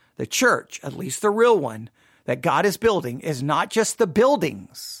 The church, at least the real one, that God is building is not just the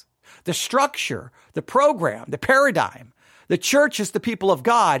buildings, the structure, the program, the paradigm. The church is the people of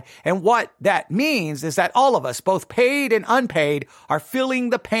God, and what that means is that all of us, both paid and unpaid, are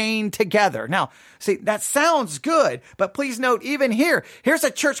feeling the pain together. Now, see, that sounds good, but please note, even here's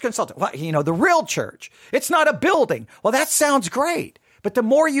a church consultant. Well, the real church. It's not a building. Well, that sounds great, but the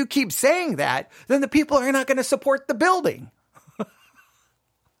more you keep saying that, then the people are not going to support the building.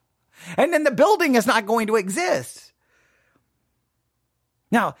 And then the building is not going to exist.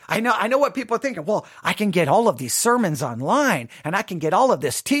 Now, I know what people are thinking. Well, I can get all of these sermons online and I can get all of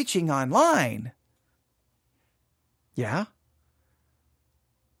this teaching online. Yeah.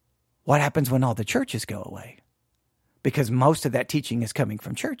 What happens when all the churches go away? Because most of that teaching is coming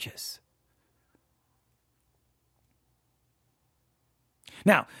from churches.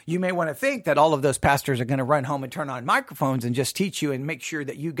 Now, you may want to think that all of those pastors are going to run home and turn on microphones and just teach you and make sure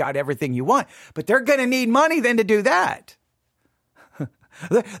that you got everything you want. But they're going to need money then to do that.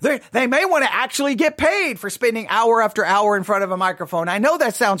 They may want to actually get paid for spending hour after hour in front of a microphone. I know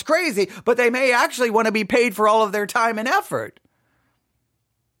that sounds crazy, but they may actually want to be paid for all of their time and effort.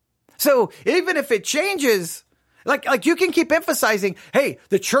 So even if it changes, like you can keep emphasizing, hey,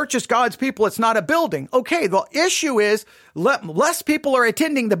 the church is God's people. It's not a building. Okay, the issue is less people are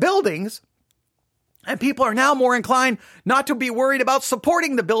attending the buildings, and people are now more inclined not to be worried about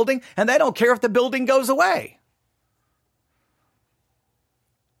supporting the building, and they don't care if the building goes away.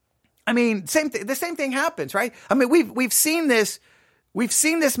 I mean, the same thing happens, right? I mean, we've seen this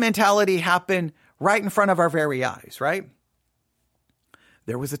mentality happen right in front of our very eyes, right?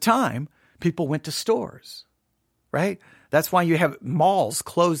 There was a time people went to stores, right? That's why you have malls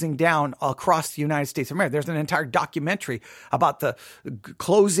closing down across the United States of America. There's an entire documentary about the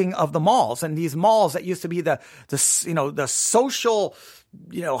closing of the malls, and these malls that used to be the social,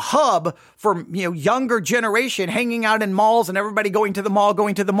 hub for, younger generation hanging out in malls and everybody going to the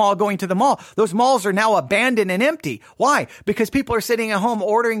mall. Those malls are now abandoned and empty. Why? Because people are sitting at home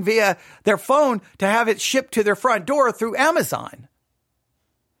ordering via their phone to have it shipped to their front door through Amazon.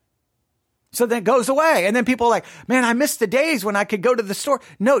 So then it goes away. And then people are like, man, I miss the days when I could go to the store.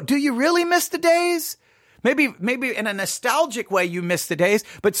 No, do you really miss the days? Maybe in a nostalgic way you miss the days,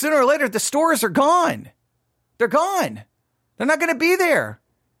 but sooner or later the stores are gone. They're gone. They're not going to be there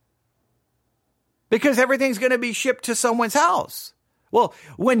because everything's going to be shipped to someone's house. Well,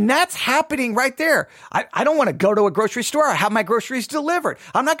 when that's happening right there, I don't want to go to a grocery store. I have my groceries delivered.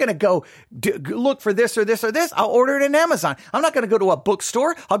 I'm not going to go look for this or this or this. I'll order it on Amazon. I'm not going to go to a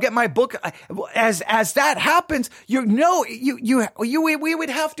bookstore. I'll get my book. As that happens, we would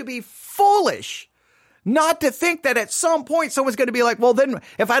have to be foolish not to think that at some point someone's going to be like, well, then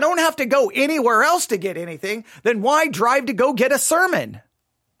if I don't have to go anywhere else to get anything, then why drive to go get a sermon?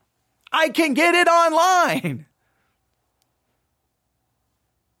 I can get it online.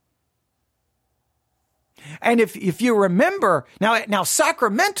 And if you remember, now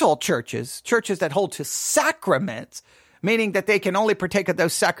sacramental churches that hold to sacraments, meaning that they can only partake of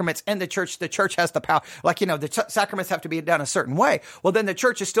those sacraments in the church has the power, the sacraments have to be done a certain way. Well, then the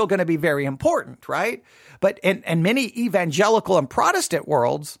church is still going to be very important, right? But in many evangelical and Protestant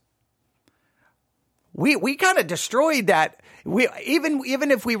worlds, we kind of destroyed that. Even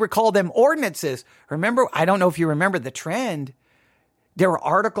if we recall them ordinances, remember, I don't know if you remember the trend. There were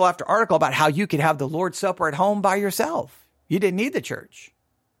article after article about how you could have the Lord's Supper at home by yourself. You didn't need the church.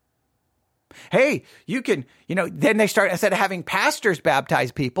 Hey, you can, then they start, instead of having pastors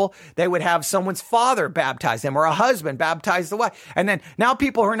baptize people, they would have someone's father baptize them or a husband baptize the wife. And then now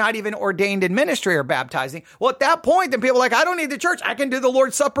people who are not even ordained in ministry are baptizing. Well, at that point, then people are like, I don't need the church. I can do the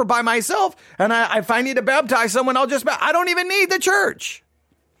Lord's Supper by myself. And if I need to baptize someone, I don't even need the church.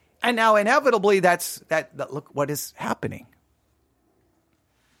 And now inevitably look what is happening.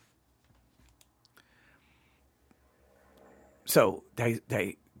 So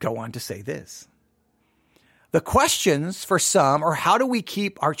they go on to say this. The questions for some are, how do we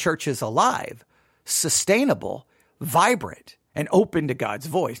keep our churches alive, sustainable, vibrant, and open to God's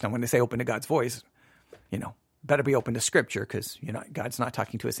voice? Now, when they say open to God's voice, better be open to Scripture because, God's not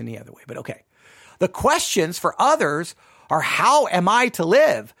talking to us any other way. But okay. The questions for others are, how am I to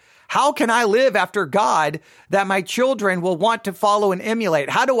live? How can I live after God that my children will want to follow and emulate?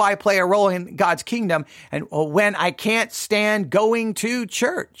 How do I play a role in God's kingdom and when I can't stand going to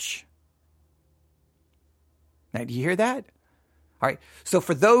church? Now, do you hear that? All right. So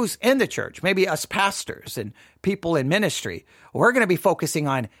for those in the church, maybe us pastors and people in ministry, we're going to be focusing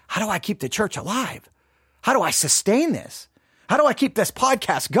on, how do I keep the church alive? How do I sustain this? How do I keep this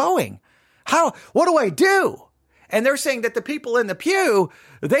podcast going? What do I do? And they're saying that the people in the pew,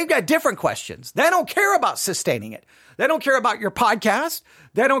 they've got different questions. They don't care about sustaining it. They don't care about your podcast.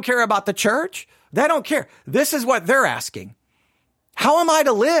 They don't care about the church. They don't care. This is what they're asking. How am I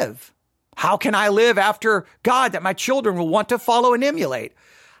to live? How can I live after God that my children will want to follow and emulate?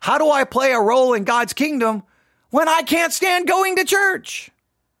 How do I play a role in God's kingdom when I can't stand going to church?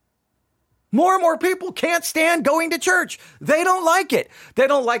 More and more people can't stand going to church. They don't like it. They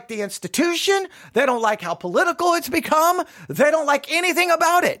don't like the institution. They don't like how political it's become. They don't like anything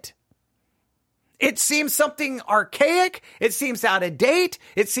about it. It seems something archaic. It seems out of date.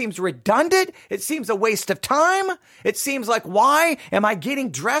 It seems redundant. It seems a waste of time. It seems like, why am I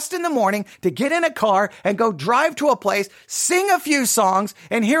getting dressed in the morning to get in a car and go drive to a place, sing a few songs,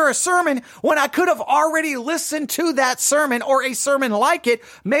 and hear a sermon when I could have already listened to that sermon or a sermon like it,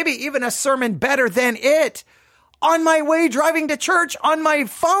 maybe even a sermon better than it, on my way driving to church on my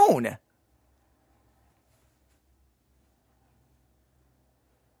phone?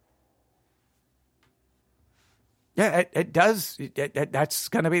 Yeah, it does. That's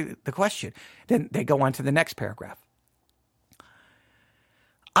going to be the question. Then they go on to the next paragraph.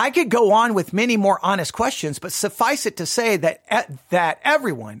 I could go on with many more honest questions, but suffice it to say that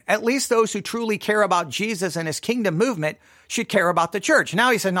everyone, at least those who truly care about Jesus and his kingdom movement, should care about the church. Now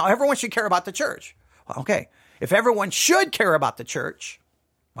he said, no, everyone should care about the church. Well, okay. If everyone should care about the church,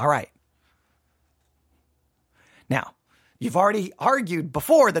 all right. Now, you've already argued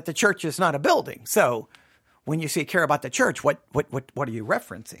before that the church is not a building. So when you say care about the church, what are you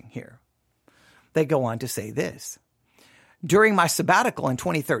referencing here? They go on to say this. During my sabbatical in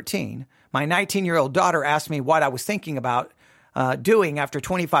 2013, my 19-year-old daughter asked me what I was thinking about doing after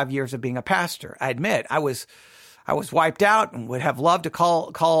 25 years of being a pastor. I admit I was wiped out and would have loved to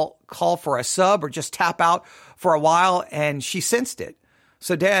call for a sub or just tap out for a while, and she sensed it.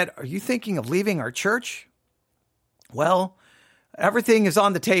 So, Dad, are you thinking of leaving our church? Well, everything is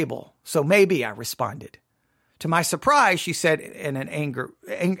on the table, so maybe, I responded. To my surprise, she said in an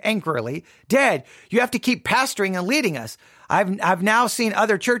angrily, Dad, you have to keep pastoring and leading us. I've now seen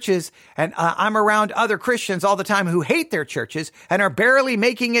other churches, and I'm around other Christians all the time who hate their churches and are barely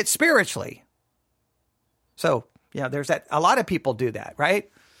making it spiritually. So, there's that. A lot of people do that, right?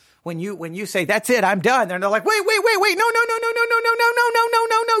 when you say, that's it, I'm done, they're like, wait, no,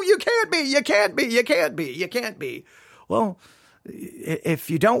 you can't be. Well, if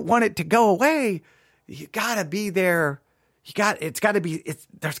you don't want it to go away, you gotta be there.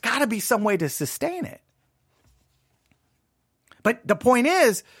 There's gotta be some way to sustain it. But the point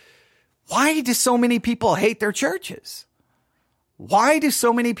is, why do so many people hate their churches? Why do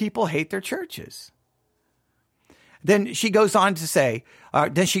so many people hate their churches? Then she goes on to say,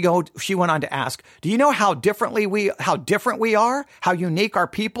 she went on to ask, do you know how different we are, how unique our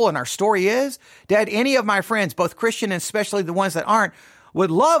people and our story is? Dad, any of my friends, both Christian and especially the ones that aren't,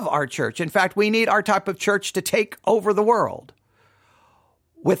 would love our church. In fact, we need our type of church to take over the world.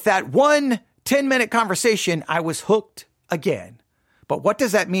 With that one 10-minute conversation, I was hooked again. But what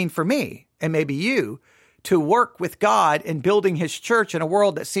does that mean for me, and maybe you, to work with God in building his church in a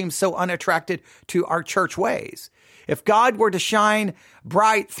world that seems so unattracted to our church ways? If God were to shine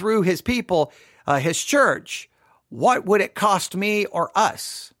bright through his people, his church, what would it cost me or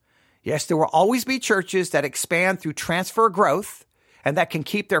us? Yes, there will always be churches that expand through transfer growth and that can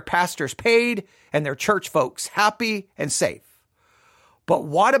keep their pastors paid and their church folks happy and safe. But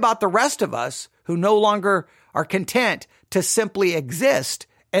what about the rest of us who no longer are content to simply exist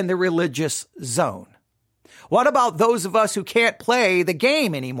in the religious zone? What about those of us who can't play the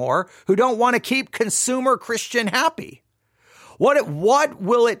game anymore, who don't want to keep consumer Christian happy? What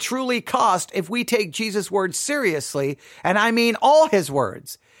will it truly cost if we take Jesus' words seriously? And I mean all his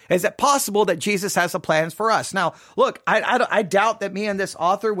words. Is it possible that Jesus has plans for us? Now, look, I doubt that me and this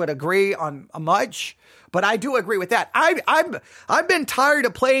author would agree on much, but I do agree with that. I've been tired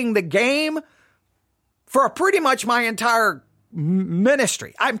of playing the game for pretty much my entire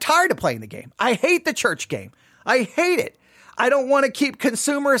ministry. I'm tired of playing the game. I hate the church game. I hate it. I don't want to keep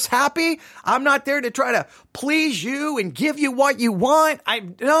consumers happy. I'm not there to try to please you and give you what you want.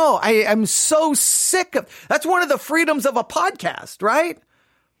 I'm so sick of, that's one of the freedoms of a podcast, right?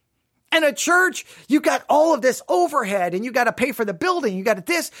 And a church, you got all of this overhead and you got to pay for the building. You got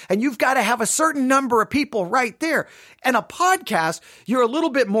this and you've got to have a certain number of people right there. And a podcast, you're a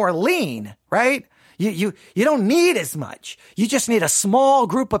little bit more lean, right? You don't need as much. You just need a small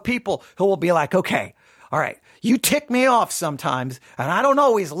group of people who will be like, okay, all right, you tick me off sometimes and I don't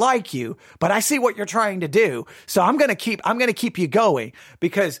always like you, but I see what you're trying to do. So I'm going to keep you going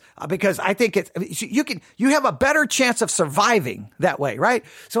because I think you have a better chance of surviving that way, right?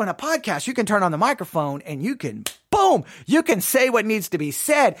 So in a podcast, you can turn on the microphone and you can, boom, you can say what needs to be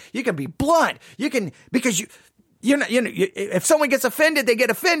said. You can be blunt. Because if someone gets offended, they get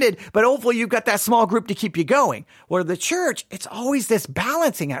offended, but hopefully you've got that small group to keep you going. Where the church, it's always this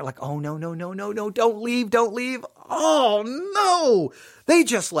balancing act, like, oh, no, don't leave. Oh, no, they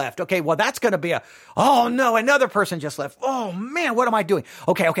just left. Okay, well, that's going to be oh, no, another person just left. Oh, man, what am I doing?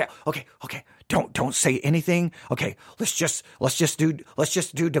 Okay. Don't say anything. Okay, let's just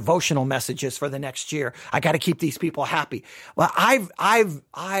do devotional messages for the next year. I got to keep these people happy. Well,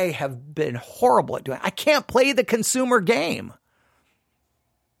 I have been horrible at doing it. I can't play the consumer game.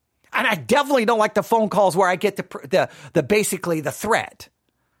 And I definitely don't like the phone calls where I get the basically the threat.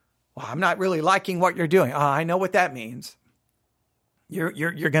 Well, I'm not really liking what you're doing. I know what that means.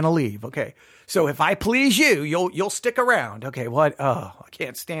 You're going to leave. Okay. So if I please you, you'll stick around. Okay. What? Oh, I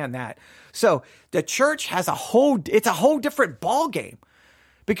can't stand that. So the church has it's a whole different ball game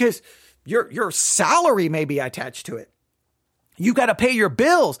because your salary may be attached to it. You got to pay your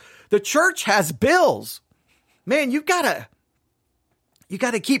bills. The church has bills. Man, you got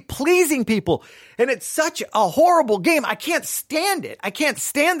to keep pleasing people. And it's such a horrible game. I can't stand it. I can't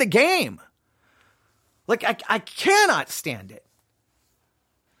stand the game. Like I cannot stand it.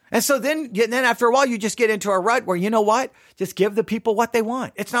 And so then after a while, you just get into a rut where, you know what? Just give the people what they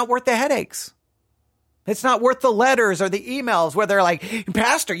want. It's not worth the headaches. It's not worth the letters or the emails where they're like,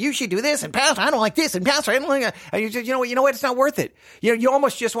 Pastor, you should do this. And Pastor, I don't like this. And Pastor, I don't like that. And you just, you know what? It's not worth it. You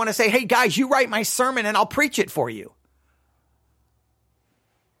almost just want to say, hey guys, you write my sermon and I'll preach it for you.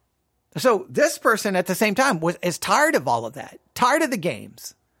 So this person at the same time is tired of all of that, tired of the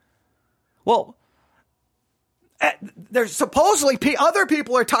games. Well, there's supposedly other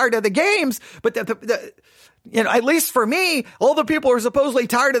people are tired of the games, but at least for me, all the people who are supposedly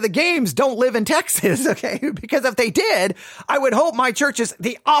tired of the games don't live in Texas, okay? Because if they did, I would hope my church is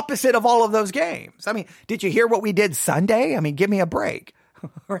the opposite of all of those games. I mean, did you hear what we did Sunday? I mean, give me a break,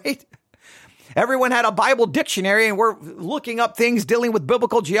 right? Everyone had a Bible dictionary and we're looking up things dealing with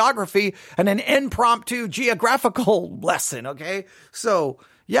biblical geography and an impromptu geographical lesson, okay? So,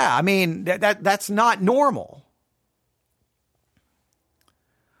 yeah, I mean, that's not normal.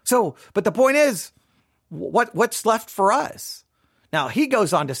 So, but the point is, what's left for us? Now, he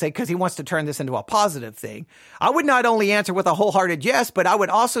goes on to say, because he wants to turn this into a positive thing, I would not only answer with a wholehearted yes, but I would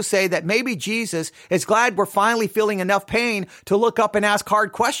also say that maybe Jesus is glad we're finally feeling enough pain to look up and ask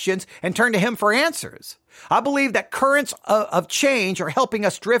hard questions and turn to him for answers. I believe that currents of change are helping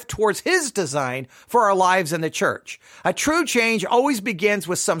us drift towards his design for our lives in the church. A true change always begins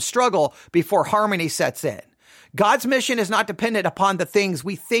with some struggle before harmony sets in. God's mission is not dependent upon the things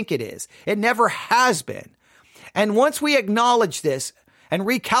we think it is. It never has been. And once we acknowledge this and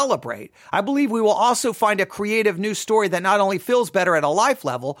recalibrate, I believe we will also find a creative new story that not only feels better at a life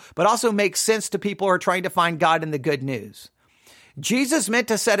level, but also makes sense to people who are trying to find God in the good news. Jesus meant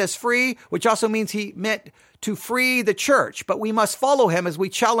to set us free, which also means he meant to free the church, but we must follow him as we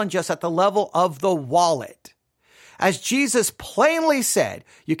challenge us at the level of the wallet. As Jesus plainly said,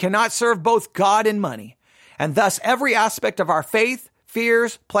 you cannot serve both God and money, and thus every aspect of our faith,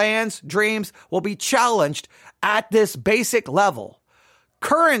 fears, plans, dreams will be challenged at this basic level.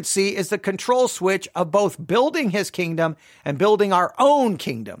 Currency is the control switch of both building his kingdom and building our own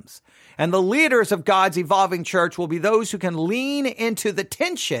kingdoms. And the leaders of God's evolving church will be those who can lean into the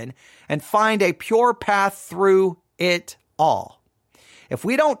tension and find a pure path through it all. If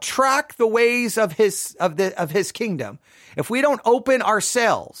we don't track the ways of his kingdom, if we don't open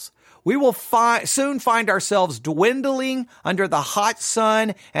ourselves, we will soon find ourselves dwindling under the hot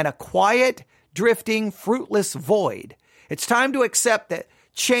sun and a quiet, drifting, fruitless void. It's time to accept that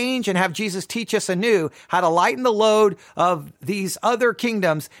change and have Jesus teach us anew how to lighten the load of these other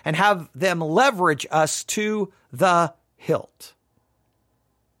kingdoms and have them leverage us to the hilt.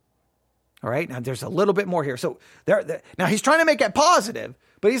 All right. Now there's a little bit more here. So now he's trying to make it positive,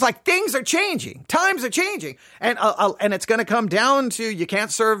 but he's like, things are changing. Times are changing. And it's going to come down to you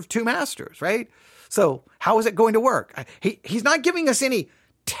can't serve two masters, right? So how is it going to work? He's not giving us any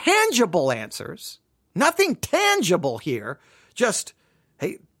tangible answers. Nothing tangible here. Just,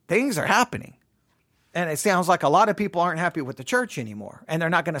 hey, things are happening. And it sounds like a lot of people aren't happy with the church anymore, and they're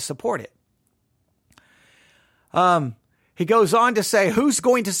not going to support it. He goes on to say, who's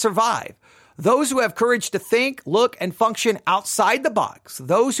going to survive? Those who have courage to think, look, and function outside the box.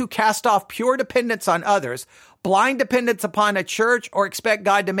 Those who cast off pure dependence on others, blind dependence upon a church, or expect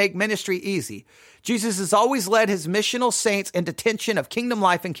God to make ministry easy. Jesus has always led his missional saints into tension of kingdom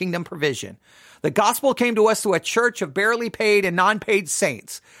life and kingdom provision. The gospel came to us through a church of barely paid and non-paid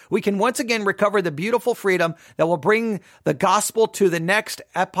saints. We can once again recover the beautiful freedom that will bring the gospel to the next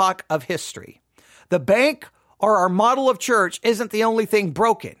epoch of history. The bank or our model of church isn't the only thing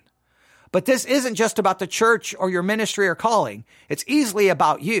broken. But this isn't just about the church or your ministry or calling. It's easily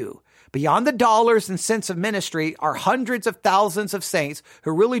about you. Beyond the dollars and cents of ministry are hundreds of thousands of saints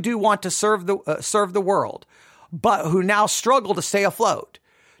who really do want to serve the world, but who now struggle to stay afloat.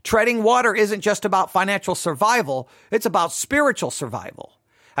 Treading water isn't just about financial survival. It's about spiritual survival.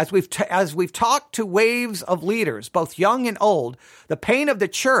 As we've talked to waves of leaders, both young and old, the pain of the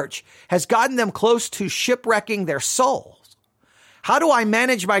church has gotten them close to shipwrecking their souls. How do I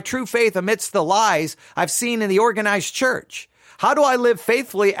manage my true faith amidst the lies I've seen in the organized church? How do I live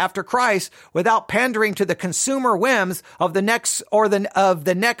faithfully after Christ without pandering to the consumer whims of the next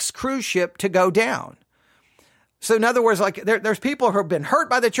cruise ship to go down? So in other words, like there's people who have been hurt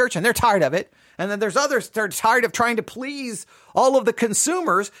by the church and they're tired of it. And then there's others that are tired of trying to please all of the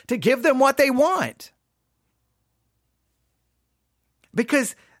consumers to give them what they want.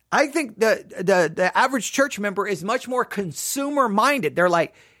 Because I think the average church member is much more consumer minded. They're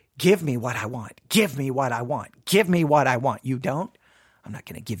like, give me what I want. Give me what I want. Give me what I want. You don't? I'm not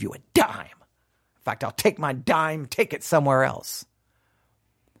going to give you a dime. In fact, I'll take my dime, take it somewhere else.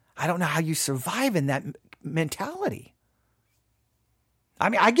 I don't know how you survive in that mentality. I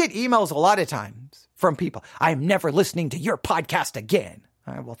mean, I get emails a lot of times from people. I'm never listening to your podcast again.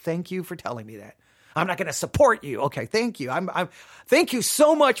 All right, well, thank you for telling me that. I'm not going to support you. Okay, thank you. Thank you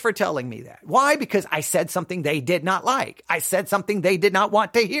so much for telling me that. Why? Because I said something they did not like. I said something they did not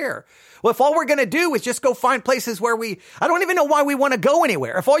want to hear. Well, if all we're going to do is just go find places where I don't even know why we want to go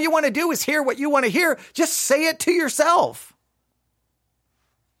anywhere. If all you want to do is hear what you want to hear, just say it to yourself.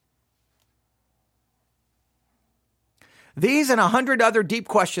 These and 100 other deep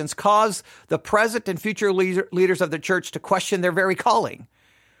questions cause the present and future leaders of the church to question their very calling.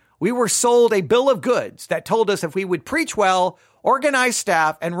 We were sold a bill of goods that told us if we would preach well, organize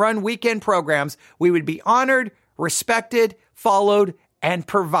staff, and run weekend programs, we would be honored, respected, followed, and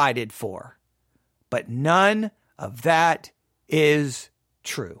provided for. But none of that is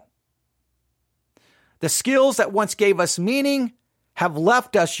true. The skills that once gave us meaning have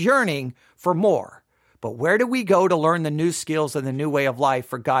left us yearning for more. But where do we go to learn the new skills and the new way of life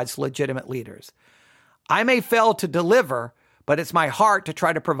for God's legitimate leaders? I may fail to deliver, but it's my heart to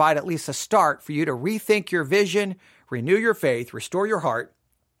try to provide at least a start for you to rethink your vision, renew your faith, restore your heart,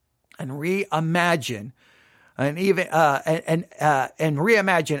 and reimagine and even and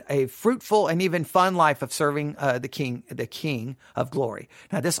reimagine a fruitful and even fun life of serving the King of Glory.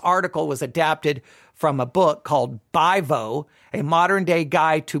 Now, this article was adapted from a book called Bivo, a modern day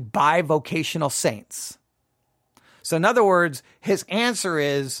guide to bivocational saints. So, in other words, his answer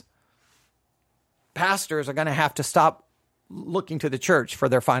is pastors are going to have to stop looking to the church for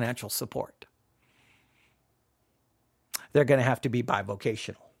their financial support. They're going to have to be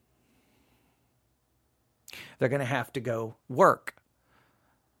bivocational. They're going to have to go work.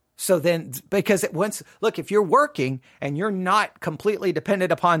 So then, because if you're working and you're not completely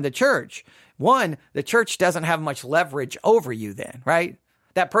dependent upon the church, one, the church doesn't have much leverage over you then, right?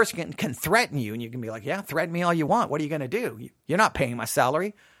 That person can threaten you and you can be like, yeah, threaten me all you want. What are you going to do? You're not paying my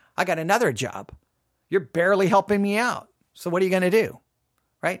salary. I got another job. You're barely helping me out. So what are you going to do?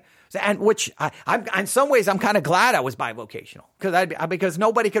 Right? And which I'm in some ways, I'm kind of glad I was bivocational because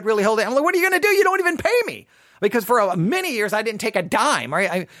nobody could really hold it. I'm like, what are you going to do? You don't even pay me. Because for many years, I didn't take a dime,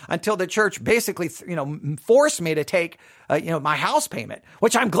 right? Until the church basically, forced me to take, my house payment,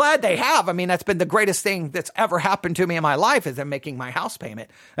 which I'm glad they have. I mean, that's been the greatest thing that's ever happened to me in my life is them making my house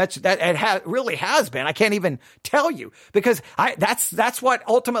payment. Really has been. I can't even tell you because that's what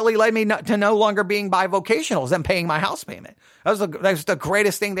ultimately led me to no longer being bivocational is them paying my house payment. That was the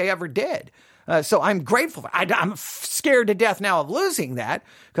greatest thing they ever did. So I'm grateful. I'm scared to death now of losing that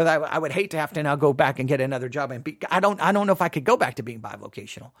because I would hate to have to now go back and get another job and I don't know if I could go back to being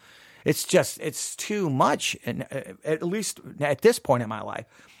bivocational. It's too much, and at least at this point in my life.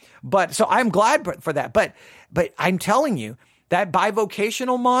 But so I'm glad for that. But I'm telling you that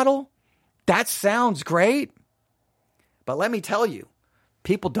bivocational model, that sounds great. But let me tell you,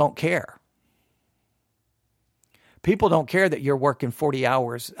 people don't care. People don't care that you're working 40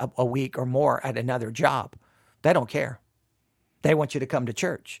 hours a week or more at another job. They don't care. They want you to come to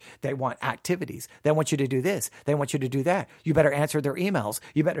church. They want activities. They want you to do this. They want you to do that. You better answer their emails.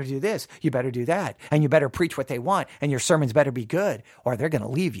 You better do this. You better do that. And you better preach what they want. And your sermons better be good or they're going to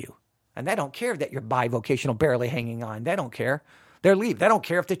leave you. And they don't care that you're bivocational, barely hanging on. They don't care. They're leave. They don't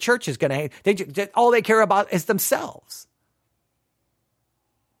care if the church is going to, all they care about is themselves.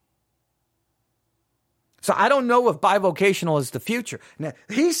 So I don't know if bivocational is the future. Now,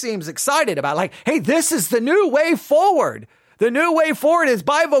 he seems excited about like, hey, this is the new way forward. The new way forward is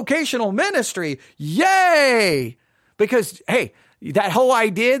bivocational ministry. Yay! Because, hey, that whole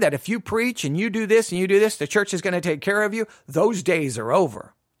idea that if you preach and you do this, the church is going to take care of you, those days are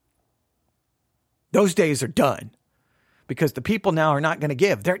over. Those days are done. Because the people now are not going to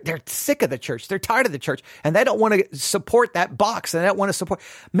give. They're sick of the church. They're tired of the church. And they don't want to support that box. And they don't want to support.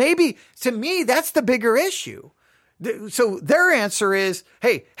 Maybe, to me, that's the bigger issue. So their answer is,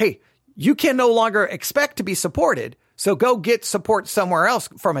 hey, you can no longer expect to be supported. So go get support somewhere else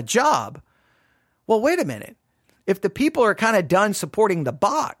from a job. Well, wait a minute. If the people are kind of done supporting the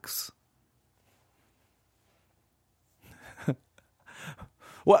box,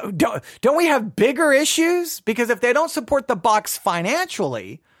 well, don't we have bigger issues? Because if they don't support the box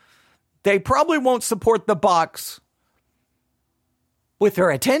financially, they probably won't support the box with their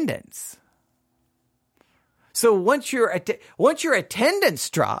attendance. So once your attendance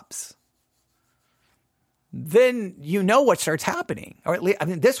drops, then you know what starts happening. Or at least,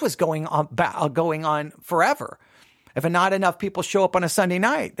 this was going on forever. If not enough people show up on a Sunday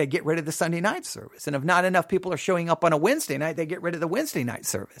night, they get rid of the Sunday night service. And if not enough people are showing up on a Wednesday night, they get rid of the Wednesday night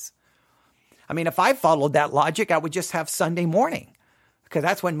service. I mean, if I followed that logic, I would just have Sunday morning because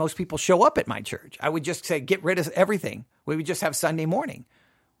that's when most people show up at my church. I would just say, get rid of everything. We would just have Sunday morning.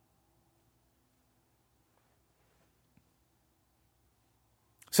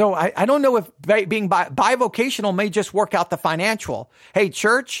 So I don't know if being bivocational may just work out the financial. Hey,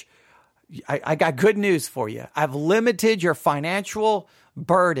 church, I got good news for you. I've limited your financial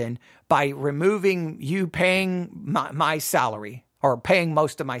burden by removing you paying my salary or paying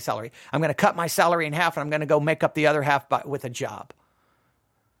most of my salary. I'm going to cut my salary in half and I'm going to go make up the other half with a job.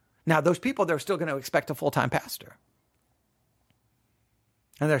 Now, those people, they're still going to expect a full-time pastor.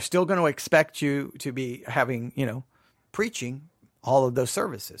 And they're still going to expect you to be having, preaching all of those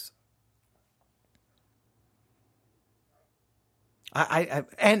services.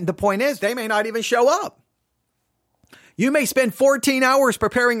 And the point is, they may not even show up. You may spend 14 hours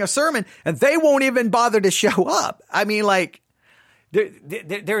preparing a sermon and they won't even bother to show up. I mean, like,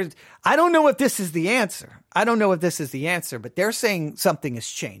 I don't know if this is the answer. But they're saying something is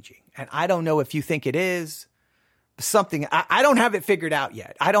changing. And I don't know if you think it is. something. I don't have it figured out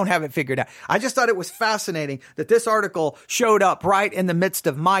yet. I don't have it figured out. I just thought it was fascinating that this article showed up right in the midst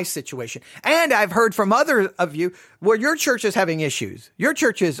of my situation. And I've heard from other of you where your church is having issues. Your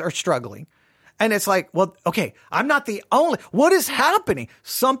churches are struggling. And it's like, well, okay, I'm not the only. What is happening?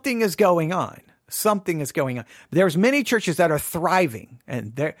 Something is going on. Something is going on. There's many churches that are thriving,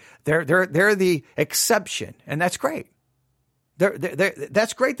 and they're the exception, and that's great.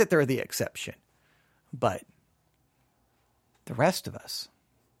 That's great that they're the exception, but the rest of us,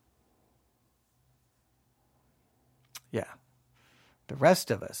 the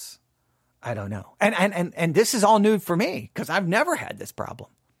rest of us, I don't know. And this is all new for me because I've never had this problem.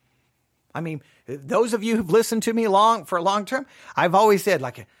 I mean, those of you who've listened to me for a long term, I've always said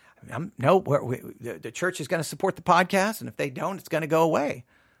the church is going to support the podcast, and if they don't, it's going to go away.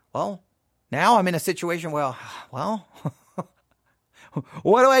 Well, now I'm in a situation where, well,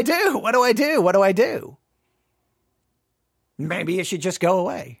 what do I do? What do I do? What do I do? Maybe it should just go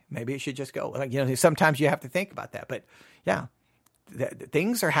away. Maybe it should just go. Sometimes you have to think about that. But yeah,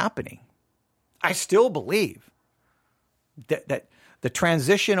 things are happening. I still believe that the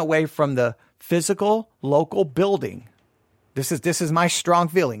transition away from the physical local building, this is my strong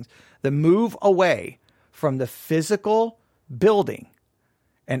feelings. The move away from the physical building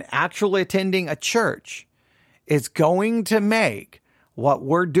and actually attending a church is going to make what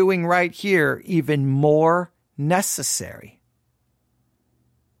we're doing right here even more necessary.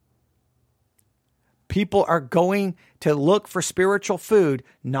 People are going to look for spiritual food,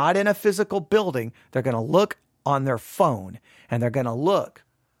 not in a physical building. They're going to look on their phone, and they're going to look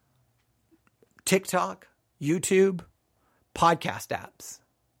TikTok, YouTube, podcast apps.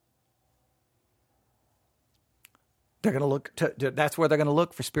 They're going to look that's where they're going to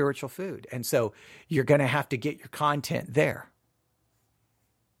look for spiritual food. And so you're going to have to get your content there.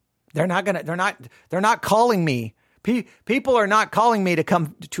 They're not calling me. People are not calling me to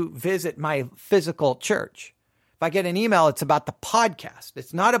come to visit my physical church. If I get an email, it's about the podcast.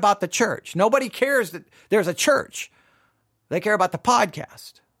 It's not about the church. Nobody cares that there's a church. They care about the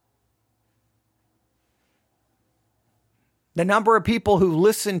podcast. The number of people who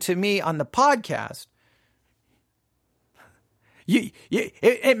listen to me on the podcast,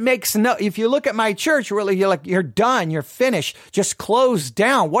 it makes no. If you look at my church, really, you're done. You're finished. Just close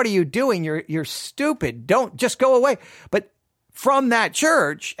down. What are you doing? You're stupid. Don't just go away. But from that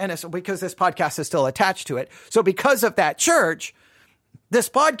church, and it's because this podcast is still attached to it. So because of that church, this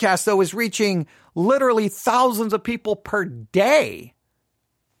podcast though is reaching literally thousands of people per day,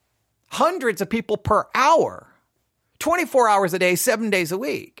 hundreds of people per hour, 24 hours a day, 7 days a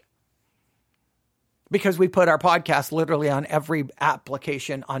week. Because we put our podcast literally on every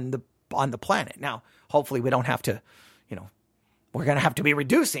application on the planet. Now, hopefully we don't have to, we're going to have to be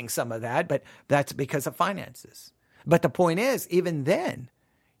reducing some of that, but that's because of finances. But the point is, even then,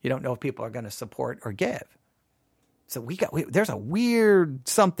 you don't know if people are going to support or give. So there's a weird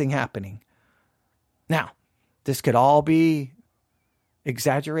something happening. Now, this could all be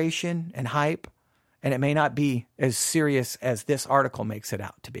exaggeration and hype, and it may not be as serious as this article makes it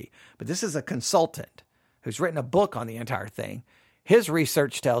out to be. But this is a consultant who's written a book on the entire thing. His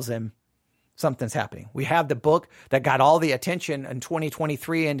research tells him something's happening. We have the book that got all the attention in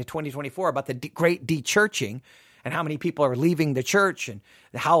 2023 into 2024 about the great de-churching and how many people are leaving the church and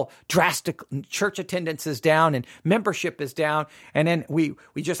how drastic church attendance is down and membership is down. And then we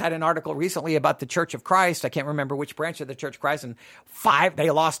just had an article recently about the Church of Christ. I can't remember which branch of the Church of Christ. And they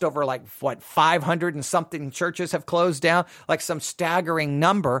lost over 500 and something churches have closed down, like some staggering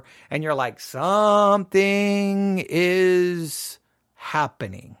number. And you're like, something is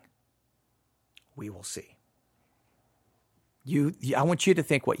happening. We will see. I want you to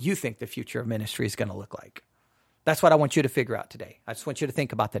think what you think the future of ministry is going to look like. That's what I want you to figure out today. I just want you to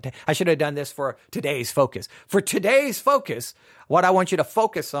think about that. I should have done this for today's focus. For today's focus, what I want you to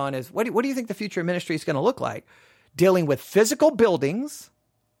focus on is, what do you think the future of ministry is going to look like? Dealing with physical buildings,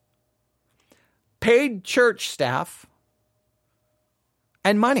 paid church staff,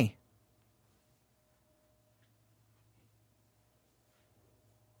 and money.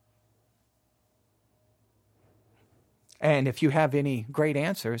 And if you have any great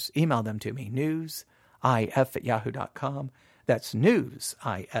answers, email them to me, newsif@yahoo.com. That's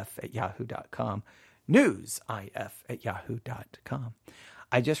newsif@yahoo.com. Newsif@yahoo.com.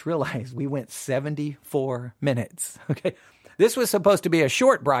 I just realized we went 74 minutes. Okay. This was supposed to be a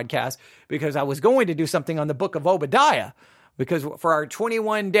short broadcast because I was going to do something on the book of Obadiah because for our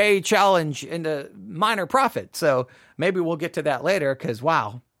 21-day challenge in the minor prophet. So maybe we'll get to that later because,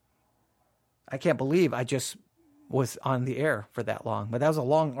 wow, I can't believe I just was on the air for that long. But that was a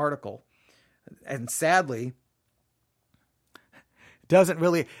long article. And sadly, doesn't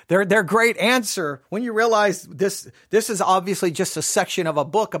really, their great answer, when you realize this is obviously just a section of a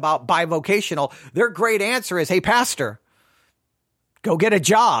book about bivocational, their great answer is, hey, pastor, go get a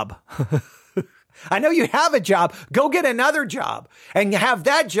job. I know you have a job. Go get another job and have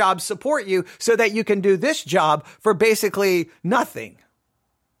that job support you so that you can do this job for basically nothing.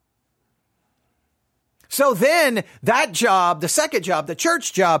 So then that job, the second job, the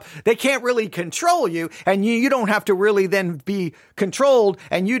church job, they can't really control you, and you don't have to really then be controlled,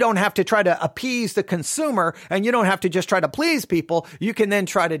 and you don't have to try to appease the consumer, and you don't have to just try to please people. You can then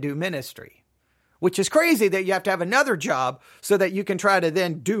try to do ministry, which is crazy that you have to have another job so that you can try to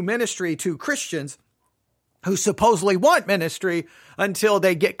then do ministry to Christians who supposedly want ministry until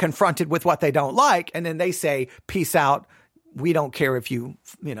they get confronted with what they don't like. And then they say, peace out. We don't care if you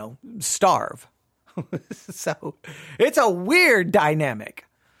starve. So it's a weird dynamic.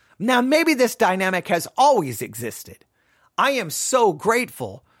 Now, maybe this dynamic has always existed. I am so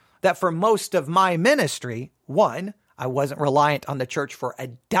grateful that for most of my ministry, one, I wasn't reliant on the church for a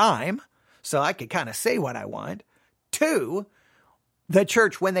dime, so I could kind of say what I want. Two, the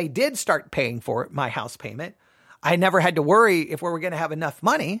church, when they did start paying for my house payment, I never had to worry if we were going to have enough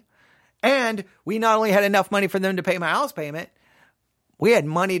money. And we not only had enough money for them to pay my house payment, we had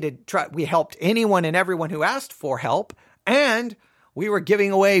money to try. We helped anyone and everyone who asked for help. And we were giving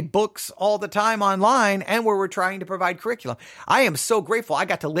away books all the time online, and we were trying to provide curriculum. I am so grateful I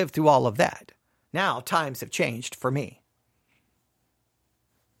got to live through all of that. Now times have changed for me.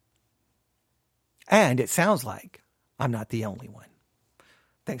 And it sounds like I'm not the only one.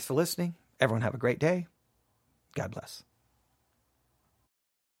 Thanks for listening. Everyone have a great day. God bless.